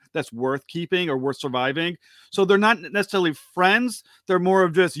one that's worth keeping or worth surviving. So they're not necessarily friends. They're more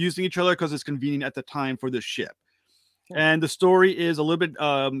of just using each other because it's convenient at the time for this ship. And the story is a little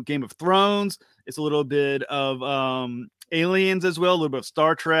bit Game of Thrones. It's a little bit of Aliens as well, a little bit of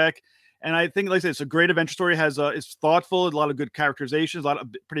Star Trek. And I think, like I said, it's a great adventure story. It's thoughtful, a lot of good characterizations, a lot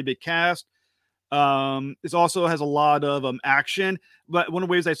of pretty big cast. It also has a lot of action. But one of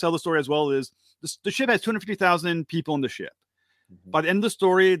the ways I sell the story as well is the ship has 250,000 people in the ship. By the end of the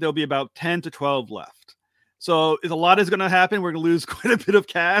story, there'll be about 10 to 12 left. So a lot is going to happen. We're going to lose quite a bit of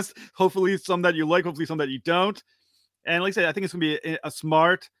cast. Hopefully some that you like, hopefully some that you don't. And like I said, I think it's going to be a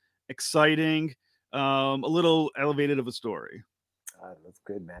smart, exciting, a little elevated of a story. That's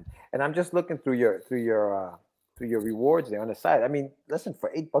good, man. And I'm just looking through your rewards there on the side. I mean, listen,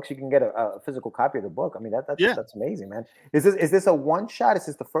 for $8 you can get a physical copy of the book. I mean, that's amazing, man. Is this a one shot? Is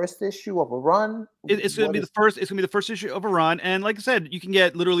this the first issue of a run? It's going to be the first. It's going to be the first issue of a run, and like I said, you can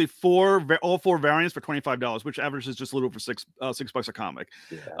get literally all 4 variants for $25, which averages just a little over $6 a comic.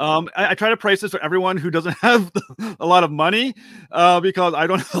 Yeah. I try to price this for everyone who doesn't have a lot of money, because I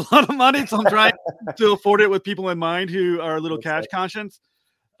don't have a lot of money, so I'm trying to afford it with people in mind who are a little cash conscious.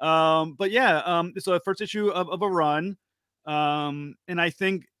 But yeah, it's a first issue of a run. And I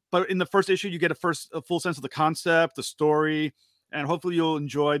think, but in the first issue, you get a full sense of the concept, the story, and hopefully you'll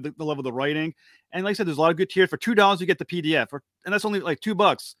enjoy the level of the writing. And like I said, there's a lot of good tiers. For $2, you get the PDF, and that's only like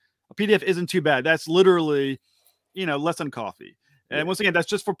 $2. A PDF isn't too bad. That's literally, less than coffee. And once again, that's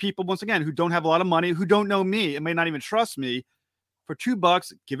just for people, once again, who don't have a lot of money, who don't know me and may not even trust me. For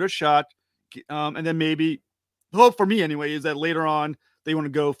 $2, give it a shot. And then maybe, the hope for me anyway, is that later on they want to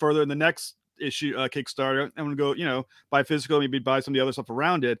go further in the next issue, Kickstarter. I'm going to go, buy physical, maybe buy some of the other stuff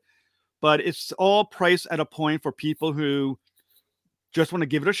around it. But it's all priced at a point for people who just want to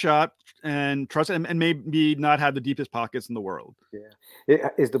give it a shot and trust it, and maybe not have the deepest pockets in the world. Yeah.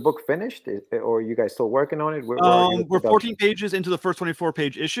 Is the book finished, or are you guys still working on it? We're 14 pages into the first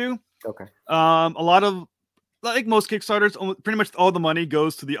 24-page issue. Okay. A lot of, like most Kickstarters, pretty much all the money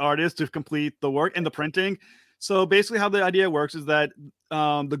goes to the artist to complete the work and the printing. So basically how the idea works is that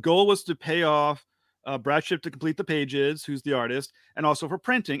the goal was to pay off Brad Shipp to complete the pages, who's the artist, and also for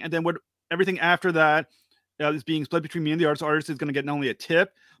printing. And then everything after that is being split between me and the artist. The artist is going to get not only a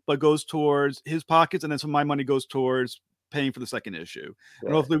tip, but goes towards his pockets. And then some of my money goes towards paying for the second issue. Right.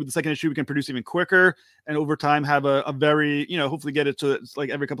 And hopefully with the second issue, we can produce even quicker. And over time have a very, hopefully get it to like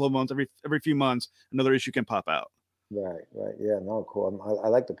every couple of months, every few months, another issue can pop out. Right. Yeah, no, cool. I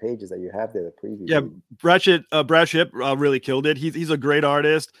like the pages that you have there, the preview. Yeah, Brad Shipp really killed it. He's a great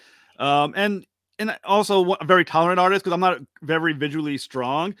artist. And also a very tolerant artist, because I'm not very visually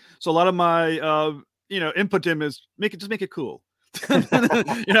strong. So a lot of my, input to him is make it cool. He's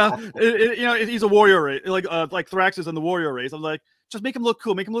a warrior race, like Thraxus and the warrior race. I'm like, just make him look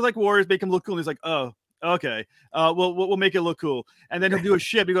cool, make him look like warriors, make him look cool. And he's like, oh, okay, we'll make it look cool. And then he'll do a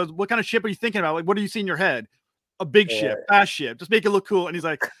ship. He goes, what kind of ship are you thinking about? Like, what do you see in your head? A big ship, fast ship. Just make it look cool. And he's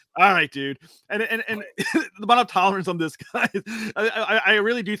like, all right, dude. And the amount of tolerance on this guy, I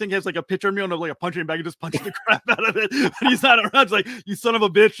really do think he has like a picture of me on like a punching bag and just punching the crap out of it. But he's not around. It's like, you son of a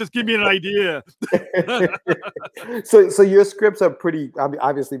bitch, just give me an idea. So your scripts are pretty,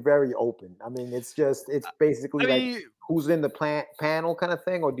 obviously very open. I mean, it's basically like who's in the panel kind of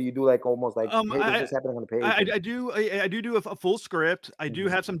thing, or do you do like almost like, hey, this is happening on the page? I do a full script. I do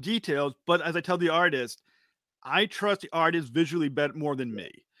have some details, but as I tell the artist, I trust the artist visually more than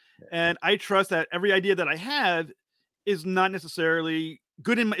me. And I trust that every idea that I have is not necessarily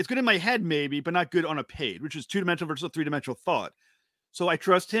good it's good in my head maybe, but not good on a page, which is 2-dimensional versus a 3-dimensional thought. So I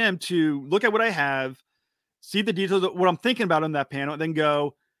trust him to look at what I have, see the details of what I'm thinking about on that panel, and then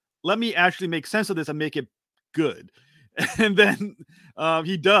go, let me actually make sense of this and make it good. And then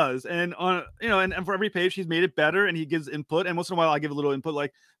he does. And and for every page he's made it better, and he gives input. And once in a while I give a little input,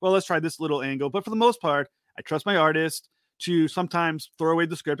 like, well, let's try this little angle. But for the most part, I trust my artist to sometimes throw away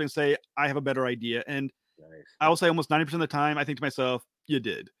the script and say, I have a better idea. And I will say almost 90% of the time, I think to myself, you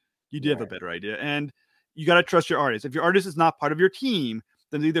did have a better idea. And you got to trust your artist. If your artist is not part of your team,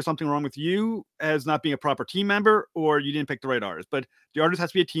 then either something wrong with you as not being a proper team member, or you didn't pick the right artist. But the artist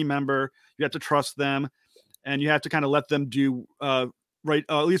has to be a team member. You have to trust them, and you have to kind of let them do at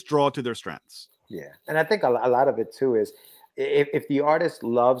least draw to their strengths. Yeah. And I think a lot of it too is, if the artist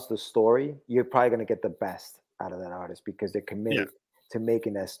loves the story, you're probably going to get the best out of that artist because they're committed to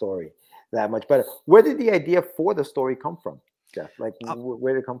making that story that much better. Where did the idea for the story come from, Jeff? Like,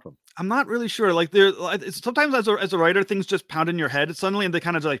 where did it come from? I'm not really sure. Like, sometimes as a writer, things just pound in your head suddenly, and they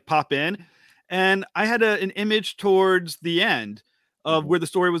kind of like pop in. And I had an image towards the end of where the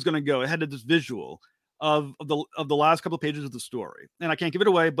story was going to go. It had this visual of the last couple of pages of the story, and I can't give it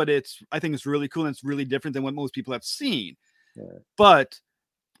away, but I think it's really cool, and it's really different than what most people have seen. Yeah. But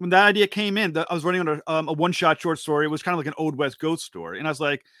when that idea came in, I was writing on a one-shot short story. It was kind of like an Old West ghost story. And I was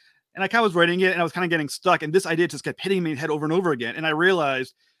like, and I kind of was writing it, and I was kind of getting stuck. And this idea just kept hitting me in the head over and over again. And I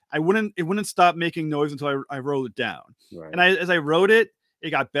realized it wouldn't stop making noise until I wrote it down. Right. And as I wrote it,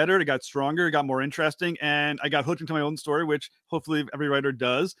 it got better, it got stronger, it got more interesting. And I got hooked into my own story, which hopefully every writer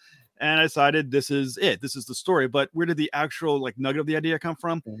does. And I decided this is it. This is the story. But where did the actual like nugget of the idea come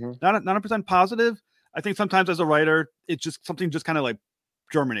from? Not 100% positive. I think sometimes as a writer, it's just something just kind of like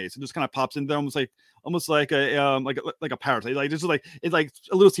germinates and just kind of pops in there, almost like a parasite. Like this is like it's like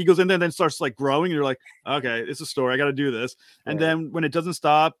a little seed goes in there and then starts like growing. And you're like, okay, it's a story. I got to do this. And then when it doesn't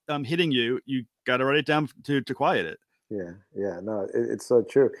stop hitting you, you got to write it down to quiet it. Yeah. No, it's so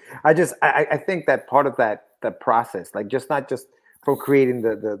true. I think that part of the process, like not just from creating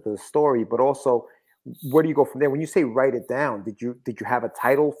the story, but also where do you go from there? When you say write it down, did you have a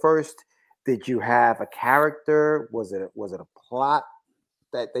title first? Did you have a character? Was it a plot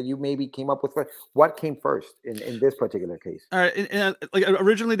that you maybe came up with first? What came first in this particular case? All right, and like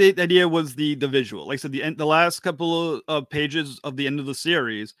originally the idea was the visual. Like I said, the last couple of pages of the end of the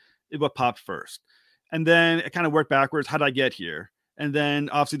series is what popped first, And then it kind of worked backwards. How did I get here? And then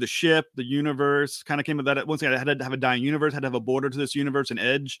obviously the ship, the universe kind of came with that. Once again, I had to have a dying universe, had to have a border to this universe, an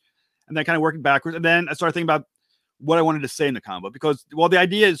edge, and then kind of working backwards. And then I started thinking about what I wanted to say in the combo, because while the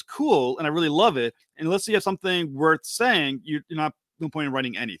idea is cool and I really love it, and let's see if something worth saying, you're not no point in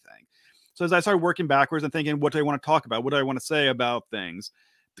writing anything. So as I started working backwards and thinking, what do I want to talk about? What do I want to say about things?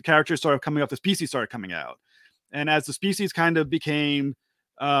 The characters started coming up, the species started coming out. And as the species kind of became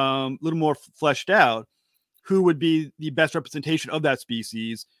a little more fleshed out, who would be the best representation of that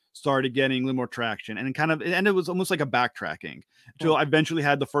species started getting a little more traction. And it was almost like a backtracking until I eventually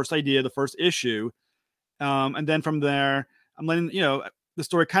had the first idea, the first issue. And then from there, I'm letting, the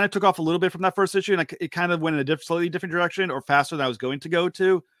story kind of took off a little bit from that first issue, and it kind of went in a slightly different direction, or faster than I was going to go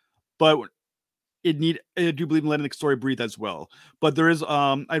to. But I do believe in letting the story breathe as well. But there is,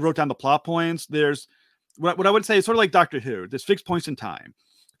 I wrote down the plot points. There's what I would say is sort of like Doctor Who. There's fixed points in time,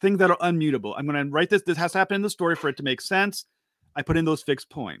 things that are unmutable. I'm going to write this. This has to happen in the story for it to make sense. I put in those fixed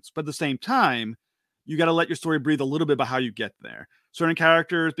points. But at the same time, you got to let your story breathe a little bit about how you get there. Certain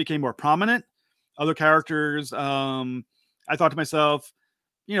characters became more prominent. Other characters, I thought to myself,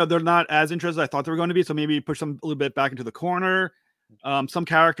 they're not as interested as I thought they were going to be. So maybe push them a little bit back into the corner. Some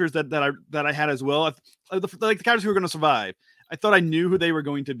characters that I had as well, like the characters who were going to survive, I thought I knew who they were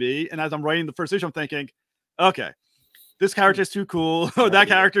going to be. And as I'm writing the first issue, I'm thinking, okay, this character is too cool, or that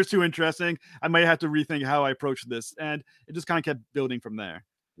character is too interesting. I might have to rethink how I approach this. And it just kind of kept building from there.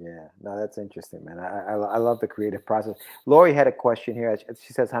 Yeah, no, that's interesting, man. I love the creative process. Lori had a question here.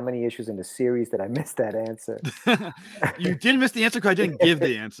 She says, how many issues in the series did I miss that answer? You didn't miss the answer because I didn't give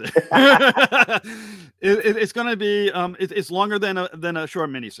the answer. It's going to be, it's longer than a short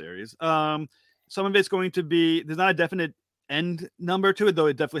miniseries. Some of it's going to be, there's not a definite end number to it, though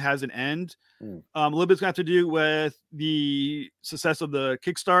it definitely has an end. A little bit's going to have to do with the success of the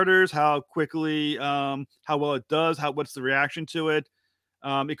Kickstarters, how quickly, how well it does, what's the reaction to it.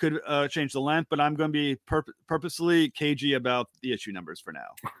 It could change the length, but I'm going to be purposely cagey about the issue numbers for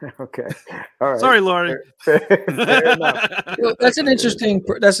now. Okay. All right. Sorry, Laurie. Fair enough. Well, that's an interesting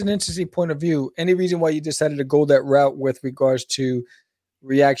point of view. Any reason why you decided to go that route with regards to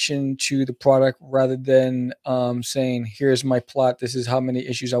reaction to the product rather than saying, here's my plot, this is how many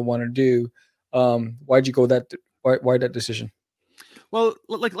issues I want to do? Why'd you go why that decision? Well,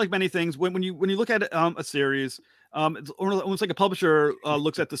 like many things, when you look at a series, it's almost like a publisher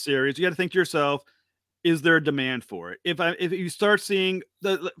looks at the series. You got to think to yourself, is there a demand for it? If you start seeing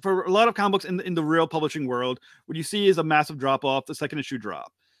for a lot of comic books in the real publishing world, what you see is a massive drop off, the second issue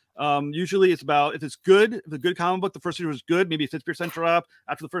drop. Usually it's about, if it's good, if a good comic book, the first issue is good, maybe 50% drop.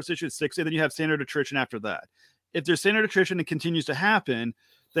 After the first issue, it's 60%. Then you have standard attrition after that. If there's standard attrition and continues to happen,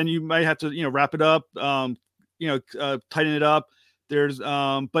 then you might have to wrap it up, tighten it up.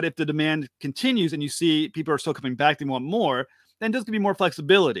 But if the demand continues and you see people are still coming back, they want more, then there's going to be more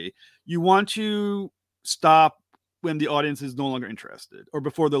flexibility. You want to stop when the audience is no longer interested, or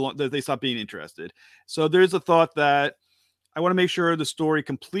before they stop being interested. So there's a thought that I want to make sure the story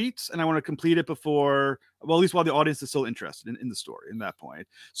completes, and I want to complete it before, well, at least while the audience is still interested in the story in that point.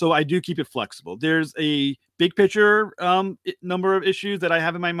 So I do keep it flexible. There's a big picture number of issues that I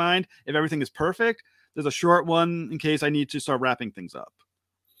have in my mind. If everything is perfect, there's a short one in case I need to start wrapping things up.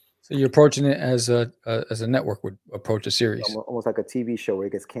 So you're approaching it as a network would approach a series, almost like a TV show where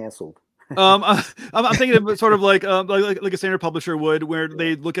it gets canceled. I'm thinking of sort of like a standard publisher would, where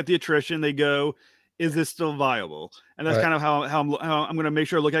they look at the attrition, they go, is this still viable? And that's kind of how I'm going to make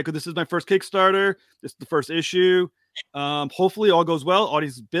sure I look at it, because this is my first Kickstarter. This is the first issue. Hopefully all goes well.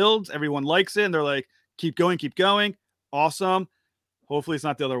 Audience builds, everyone likes it, and they're like, keep going. Awesome. Hopefully it's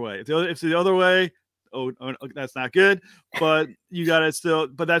not the other way. If it's the other way, oh, that's not good. But you got to still,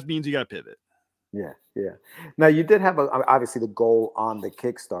 but that means you got to pivot. Yeah. Now you did have obviously the goal on the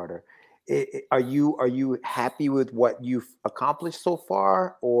Kickstarter. Are you happy with what you've accomplished so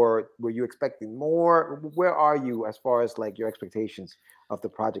far, or were you expecting more? Where are you as far as like your expectations of the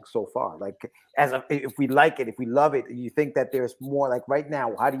project so far? Like, if we like it, if we love it, you think that there's more? Like right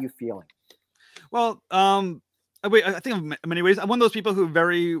now, how do you feeling? Well, I think in many ways, I'm one of those people who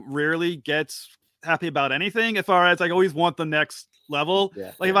very rarely gets happy about anything, as far as I always want the next level.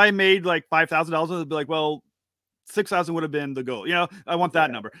 If I made like $5,000, it'd be like, well, 6,000 would have been the goal. I want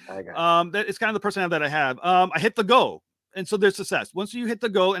that number. That it's kind of the personality that I have. I hit the goal, and so there's success. Once you hit the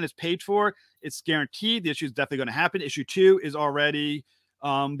goal and it's paid for, it's guaranteed. The issue is definitely going to happen. Issue 2 is already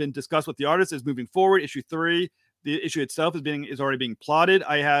been discussed with the artist, is moving forward. Issue 3, the issue itself is already being plotted.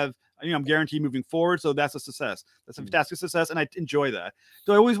 I'm guaranteed moving forward. So that's a success. That's a fantastic success. And I enjoy that.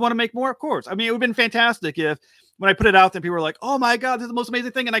 Do I always want to make more? Of course. I mean, it would have been fantastic if when I put it out there, people were like, "Oh my god, this is the most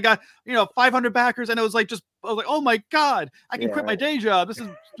amazing thing!" And I got 500 backers, and it was like I was like, "Oh my god, I can quit my day job. This is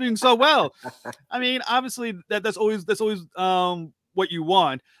doing so well." I mean, obviously that's always what you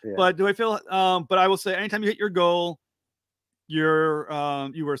want, but do I feel? But I will say, anytime you hit your goal, you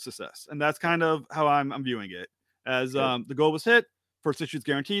were a success, and that's kind of how I'm viewing it. As the goal was hit, first issue is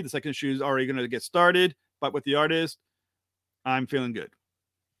guaranteed. The second issue is already going to get started, but with the artist, I'm feeling good.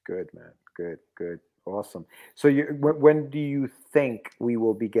 Good, man. Good. Awesome. So when do you think we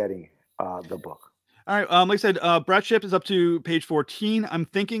will be getting the book? All right. Like I said, Brad Ship is up to page 14. I'm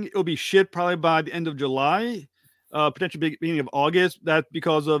thinking it'll be shipped probably by the end of July, potentially beginning of August. That's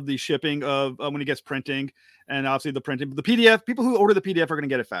because of the shipping of when it gets printing, and obviously the printing. The PDF, people who order the PDF are going to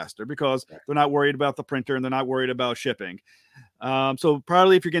get it faster because they're not worried about the printer and they're not worried about shipping. So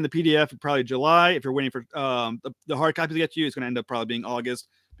probably if you're getting the PDF, probably July. If you're waiting for the hard copy to get to you, it's going to end up probably being August,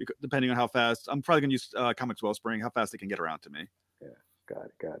 because, depending on how fast. I'm probably going to use Comics Wellspring, how fast they can get around to me. Yeah,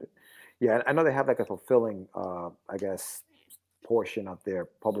 got it. Yeah, I know they have like a fulfilling, I guess, portion of their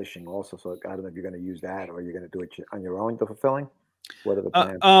publishing also. So I don't know if you're going to use that or you're going to do it on your own, the fulfilling. What are the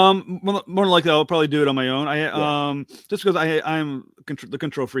plans? More than likely, I'll probably do it on my own. Just because I'm the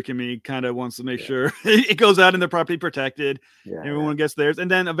control freak in me kind of wants to make sure it goes out and they're properly protected. Yeah, everyone gets theirs,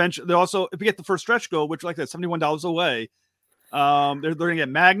 and then eventually they also, if you get the first stretch goal, which like that $71 away, they're going to get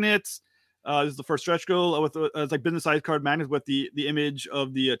magnets. This is the first stretch goal with it's like business size card magnets with the image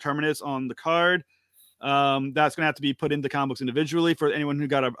of the terminus on the card. That's going to have to be put into comic books individually for anyone who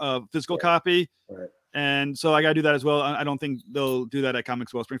got a physical copy. Right. And so I got to do that as well. I don't think they'll do that at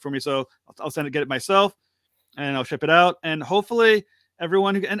Comics Wellspring for me. So I'll get it myself, and I'll ship it out. And hopefully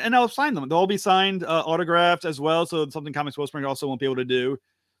everyone and I'll sign them. They'll all be signed, autographed as well. So it's something Comics Wellspring also won't be able to do.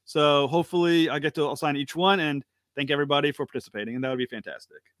 So hopefully I'll sign each one and thank everybody for participating. And that would be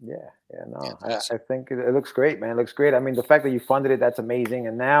fantastic. Yeah. No, I think it looks great, man. It looks great. I mean, the fact that you funded it, that's amazing.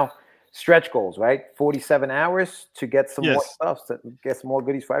 And now stretch goals, right? 47 hours to get some more stuff, to get some more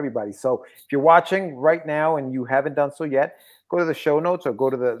goodies for everybody. So if you're watching right now and you haven't done so yet, go to the show notes or go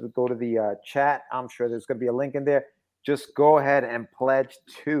to the chat. I'm sure there's going to be a link in there. Just go ahead and pledge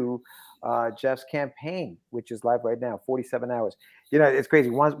to Jeff's campaign, which is live right now, 47 hours. It's crazy.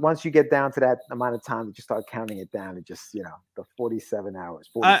 Once you get down to that amount of time, you just start counting it down and just, the 47 hours,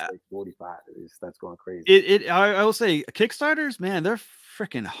 46, 45, that's going crazy. I will say Kickstarters, man, they're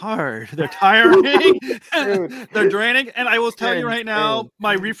freaking hard. They're tiring. They're draining. And I will tell you right now,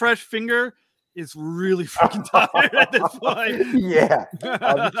 my refresh finger is really freaking tired at this point. Yeah,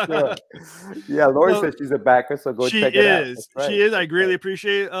 I'm sure. Yeah, Lori says she's a backer, so go check it out. Right. She is. I greatly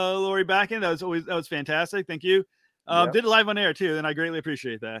appreciate Lori backing. That was fantastic. Thank you. Did it live on air too, and I greatly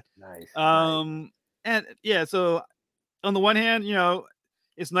appreciate that. Nice. And yeah, so on the one hand,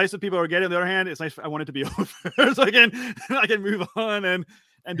 it's nice that people are getting it. On the other hand, it's nice. I want it to be over so I can move on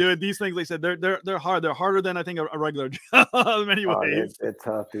and do it. These things, like I said, they're hard. They're harder than I think a regular job in many ways. It's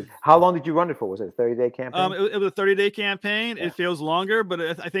tough, dude. How long did you run it for? Was it a 30-day campaign? It was a 30-day campain. Yeah. It feels longer, but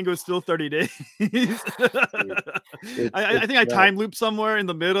I think it was still 30 days. I think I time looped somewhere in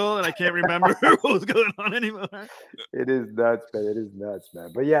the middle, and I can't remember what was going on anymore. It is nuts, man. It is nuts,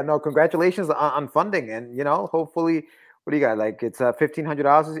 man. But yeah, no, congratulations on funding, and hopefully. What do you got? Like it's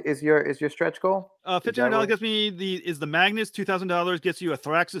 $1,500 is your stretch goal? $1,500 gets me the magnets. $2,000 gets you a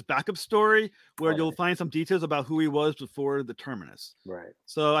Thraxis backup story where you'll find some details about who he was before the Terminus. Right.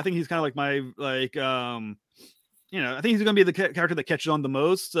 So I think he's kind of like my I think he's going to be the character that catches on the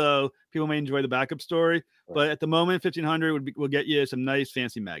most. So people may enjoy the backup story, but at the moment, $1,500 will get you some nice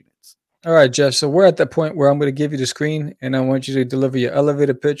fancy magnets. All right, Jeff. So we're at the point where I'm going to give you the screen, and I want you to deliver your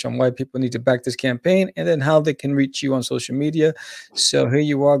elevator pitch on why people need to back this campaign, and then how they can reach you on social media. So here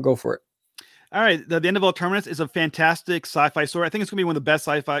you are. Go for it. All right. The End of All Terminus is a fantastic sci-fi story. I think it's going to be one of the best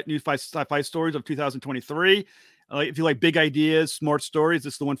new sci-fi stories of 2023. If you like big ideas, smart stories,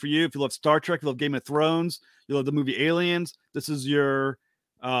 this is the one for you. If you love Star Trek, if you love Game of Thrones, you love the movie Aliens, this is your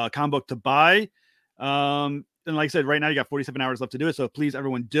comic book to buy. And like I said, right now you got 47 hours left to do it. So please,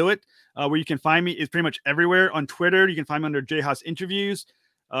 everyone, do it. Where you can find me is pretty much everywhere. On Twitter, you can find me under J Haas Interviews.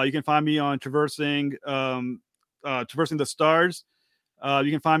 You can find me on Traversing the Stars.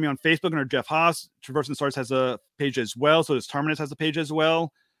 You can find me on Facebook under Jeff Haas. Traversing the Stars has a page as well. So does Terminus has a page as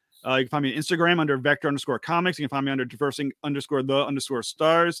well. You can find me on Instagram under Vector_Comics. You can find me under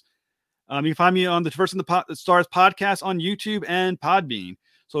Traversing_the_Stars. You can find me on the Traversing the Stars podcast on YouTube and Podbean.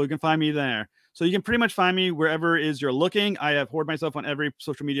 So you can find me there. So you can pretty much find me wherever it is you're looking. I have hoarded myself on every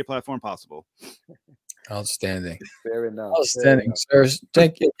social media platform possible. Outstanding. Fair enough. Outstanding, sir.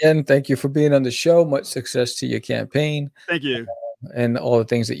 Thank you again. Thank you for being on the show. Much success to your campaign. Thank you. and all the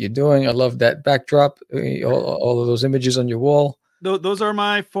things that you're doing. I love that backdrop, all of those images on your wall. Those are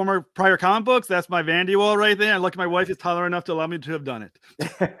my prior comic books. That's my vanity wall right there. And lucky my wife is tolerant enough to allow me to have done it.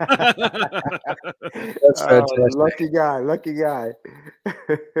 That's fantastic. Lucky guy.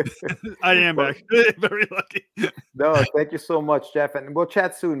 I am actually very lucky. No, thank you so much, Jeff. And we'll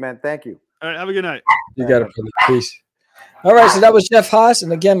chat soon, man. Thank you. All right, have a good night. You got it, peace. All right, so that was Jeff Haas.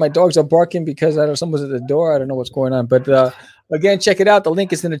 And again, my dogs are barking because I know someone's at the door. I don't know what's going on. But again, check it out. The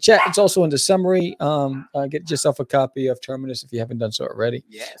link is in the chat. It's also in the summary. Get yourself a copy of Terminus if you haven't done so already.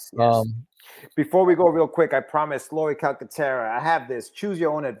 Yes. Before we go real quick, I promised Lori Calcaterra, I have this Choose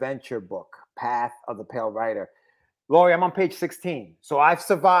Your Own Adventure book, Path of the Pale Rider. Lori, I'm on page 16. So I've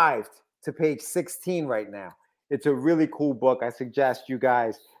survived to page 16 right now. It's a really cool book. I suggest you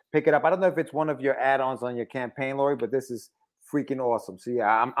guys pick it up. I don't know if it's one of your add-ons on your campaign, Lori, but this is freaking awesome. So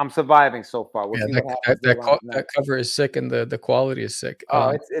yeah, I'm surviving so far. We'll see what happens. That cover is sick, and the quality is sick. Oh,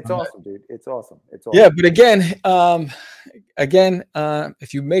 it's awesome, dude. It's awesome. Yeah, but again,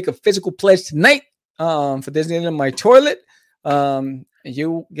 if you make a physical pledge tonight for Disneyland in My Toilet,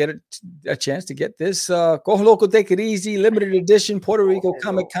 you get a chance to get this Go Loco Take It Easy limited edition Puerto Rico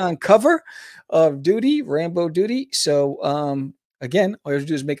Comic-Con cover of Duty, Rambo Duty. So again, all you have to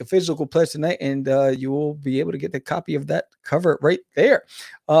do is make a physical pledge tonight, and you will be able to get the copy of that cover right there.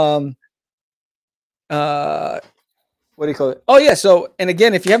 What do you call it? Oh, yeah. So, and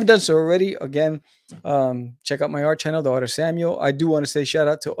again, if you haven't done so already, again, check out my art channel, The Art of Samuel. I do want to say shout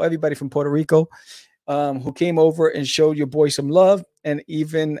out to everybody from Puerto Rico who came over and showed your boy some love and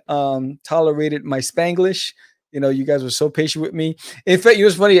even tolerated my Spanglish. You know, you guys were so patient with me. In fact, it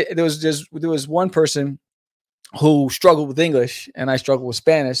was funny. There was one person who struggled with English and I struggled with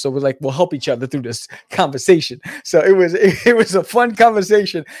Spanish. So we're like, we'll help each other through this conversation. So it was a fun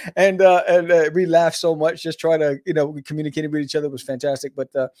conversation. And we laughed so much, just trying to, we communicated with each other. It was fantastic. But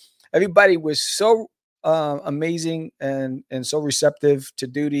everybody was so amazing and so receptive to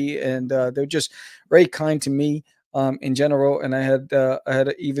Duty. And they're just very kind to me in general. And I had,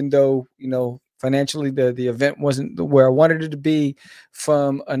 even though, financially, the event wasn't where I wanted it to be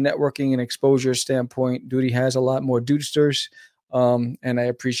from a networking and exposure standpoint. Duty has a lot more dudesters. And I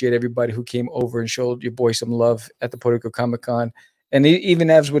appreciate everybody who came over and showed your boy some love at the Puerto Rico Comic-Con. And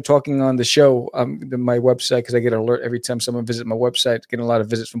even as we're talking on the show, my website, because I get an alert every time someone visits my website, getting a lot of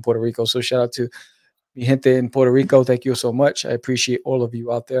visits from Puerto Rico. So shout out to mi gente in Puerto Rico. Thank you so much. I appreciate all of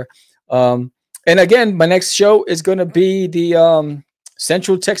you out there. And again, my next show is going to be the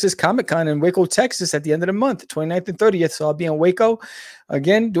Central Texas Comic-Con in Waco, Texas at the end of the month, 29th and 30th. So I'll be in Waco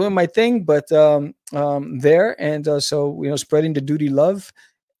again, doing my thing, but there. And so, spreading the Duty love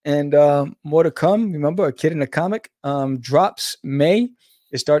and more to come. Remember, A Kid in a Comic drops May.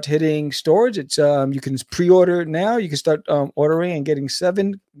 It starts hitting stores. It's you can pre-order now. You can start ordering and getting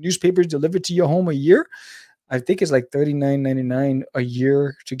 7 newspapers delivered to your home a year. I think it's like $39.99 a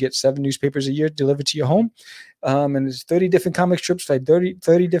year to get 7 newspapers a year delivered to your home. And there's 30 different comic strips by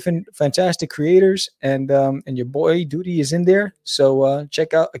 30 different fantastic creators. And your boy Duty is in there. So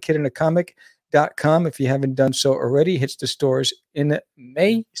check out akidinacomic.com if you haven't done so already. Hits the stores in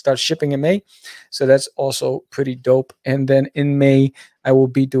May, starts shipping in May. So that's also pretty dope. And then in May, I will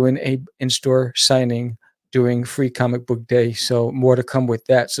be doing a in-store signing doing Free Comic Book Day. So more to come with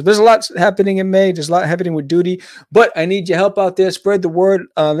that. So there's a lot happening in May. There's a lot happening with Duty, but I need your help out there. Spread the word.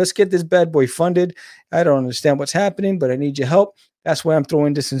 Let's get this bad boy funded. I don't understand what's happening, but I need your help. That's why I'm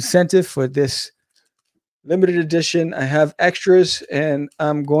throwing this incentive for this limited edition. I have extras and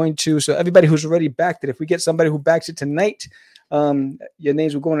I'm going to, so everybody who's already backed it, if we get somebody who backs it tonight, your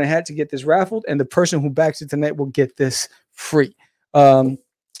names will go in a hat to get this raffled, and the person who backs it tonight will get this free.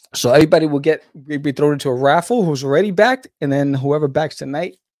 So everybody will be thrown into a raffle who's already backed, and then whoever backs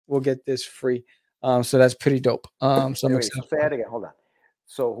tonight will get this free. So that's pretty dope. So I'm excited. Say that again. Hold on.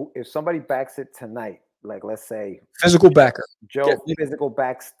 So if somebody backs it tonight, like let's say physical backer, Joe physical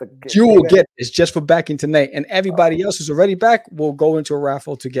backs you will get this just for backing tonight, and everybody else who's already back will go into a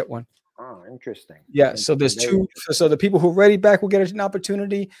raffle to get one. Oh, interesting. Yeah. So there's 2. So the people who are already back will get an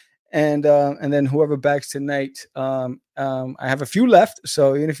opportunity. And then whoever backs tonight, I have a few left.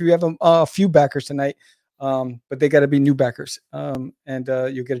 So even if you have a few backers tonight, but they got to be new backers, and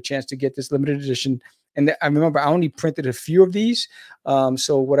you'll get a chance to get this limited edition. And I remember I only printed a few of these,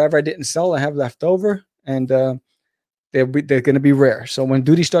 so whatever I didn't sell, I have left over, and they're going to be rare. So when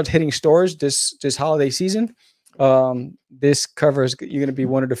Duty starts hitting stores this holiday season, this cover is you're going to be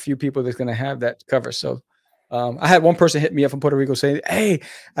one of the few people that's going to have that cover. So. I had one person hit me up from Puerto Rico saying, "Hey,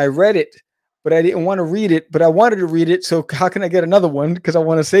 I read it but I didn't want to read it, but I wanted to read it. So how can I get another one? Because I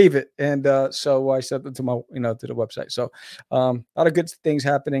want to save it. And so I sent it to my, to the website. So a lot of good things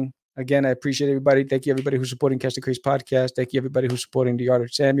happening. Again, I appreciate everybody. Thank you, everybody who's supporting Catch the Craze podcast. Thank you, everybody who's supporting The Art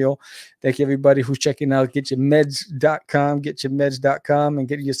of Samuel. Thank you, everybody who's checking out getyourmeds.com, and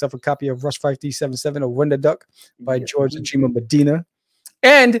getting yourself a copy of Rush 5377 or Wonder Duck by George and Chima Medina.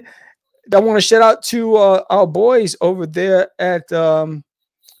 And I want to shout out to our boys over there at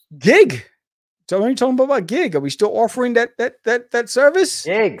Gig. So when are you talking about Gig? Are we still offering that service?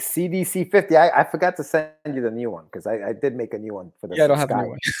 Gig, CDC 50. I forgot to send you the new one because I did make a new one for the I don't have a new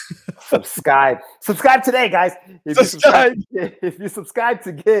one. Subscribe today, guys. If you subscribe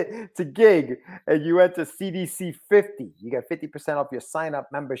to Gig and you enter CDC 50, you get 50% off your sign-up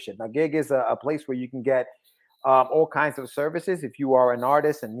membership. Now, Gig is a place where you can get all kinds of services. If you are an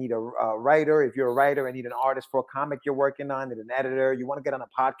artist and need a writer, if you're a writer and need an artist for a comic you're working on, need an editor, you want to get on a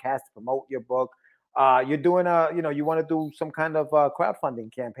podcast to promote your book, you're doing you want to do some kind of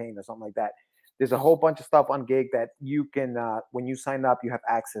crowdfunding campaign or something like that. There's a whole bunch of stuff on Gig that you can, when you sign up, you have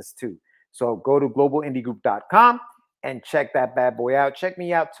access to. So go to globalindiegroup.com and check that bad boy out. Check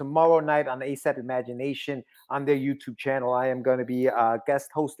me out tomorrow night on ASAP Imagination on their YouTube channel. I am going to be guest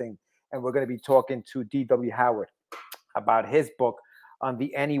hosting, and we're going to be talking to D.W. Howard about his book on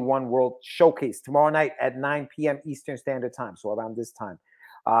the Any One World Showcase tomorrow night at 9 p.m. Eastern Standard Time. So around this time,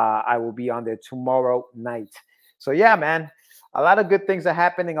 I will be on there tomorrow night. So yeah, man, a lot of good things are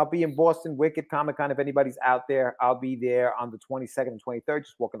happening. I'll be in Boston, Wicked Comic Con. If anybody's out there, I'll be there on the 22nd and 23rd,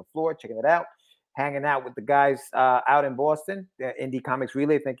 just walking the floor, checking it out, hanging out with the guys out in Boston, Indie Comics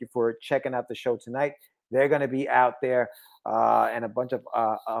Relay. Thank you for checking out the show tonight. They're going to be out there and a bunch of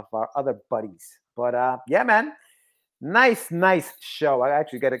our other buddies. But yeah, man, nice show. I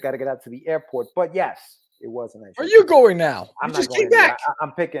actually got to get out to the airport. But yes, it was a nice show. Are you going now? I'm just not came going back.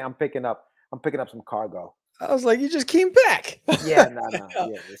 I'm picking up some cargo. I was like, you just came back. Yeah, no.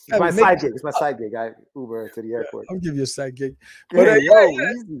 Yeah, it's my side gig. It's my side gig. I Uber to the airport. I'll give you a side gig. But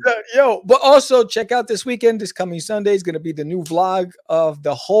but also check out this weekend. This coming Sunday is going to be the new vlog of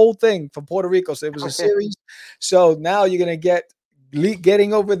the whole thing from Puerto Rico. So it was a series. So now you're going to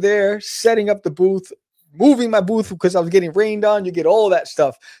getting over there, setting up the booth, moving my booth because I was getting rained on. You get all that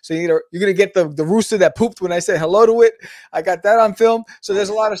stuff. So you're gonna get the rooster that pooped when I said hello to it. I got that on film. So there's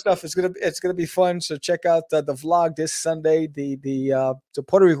a lot of stuff. It's gonna be fun. So check out the vlog this Sunday, the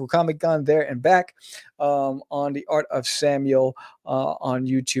Puerto Rico Comic Con there and back on The Art of Samuel on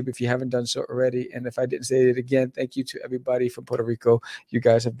YouTube if you haven't done so already. And if I didn't say it again, thank you to everybody from Puerto Rico. You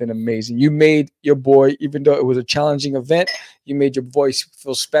guys have been amazing. You made your boy, even though it was a challenging event, you made your voice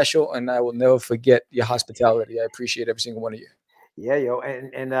feel special, and I will never forget your hospitality. I appreciate every single one of you. Yeah, yo,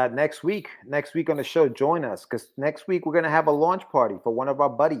 and next week on the show, join us because next week we're gonna have a launch party for one of our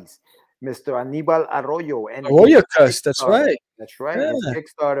buddies, Mr. Anibal Arroyo. And that's right. That's right. Yeah. His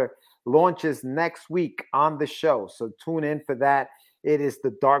Kickstarter launches next week on the show, so tune in for that. It is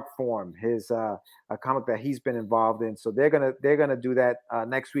the Dark Form, his a comic that he's been involved in. So they're gonna do that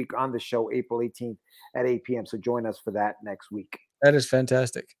next week on the show, April 18th at 8 p.m. So join us for that next week. That is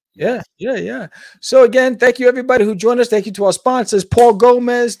fantastic. Yeah. So again, thank you everybody who joined us. Thank you to our sponsors, Paul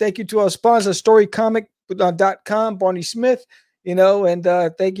Gomez. Thank you to our sponsor, StoryComic.com, Barney Smith. And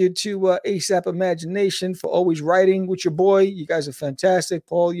thank you to ASAP Imagination for always writing with your boy. You guys are fantastic.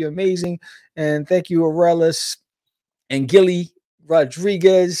 Paul, you're amazing. And thank you, Aurelius and Gilly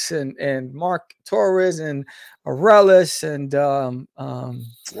Rodriguez and Mark Torres and Aurelius and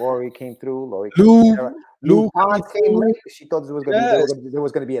Lori came through. Lou Pons came late. She thought there was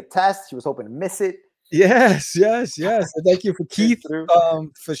going to be a test. She was hoping to miss it. Yes. And thank you for Keith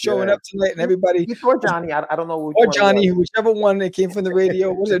for showing up tonight, and everybody. Keith or Johnny, I don't know. Or Johnny, whichever one that came from the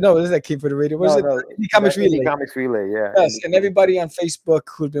radio. Was it? No, this that came from the radio. Was it? Indie Comics Relay. Comics Relay, yeah. Yes, and everybody on Facebook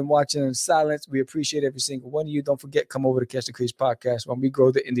who's been watching in silence, we appreciate every single one of you. Don't forget, come over to Catch the Craze podcast. When we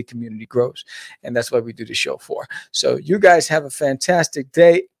grow, the indie community grows, and that's what we do the show for. So you guys have a fantastic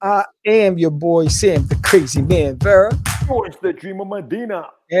day. I am your boy Sam, the Crazy Man Vera. George, the Dreamer Medina.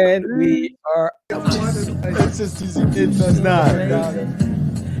 And we are it's just easy. It's not.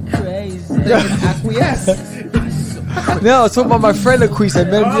 Crazy. Acquiesce. No, I was talking about my friend Acquiesce.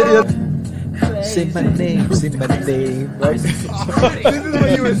 Say my name. Right? This is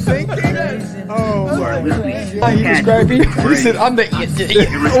what you were thinking? Oh, he described me. He said, I'm the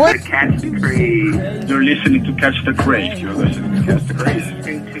What? Catch the Craze. You're listening to Catch the Craze. You're listening to Catch the Craze.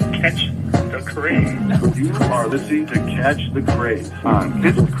 Catch the Craze. You are listening to Catch the Craze on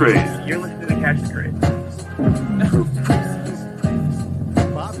Catch the Craze. You're listening to Catch the Craze.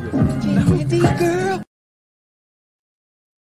 Candy girl.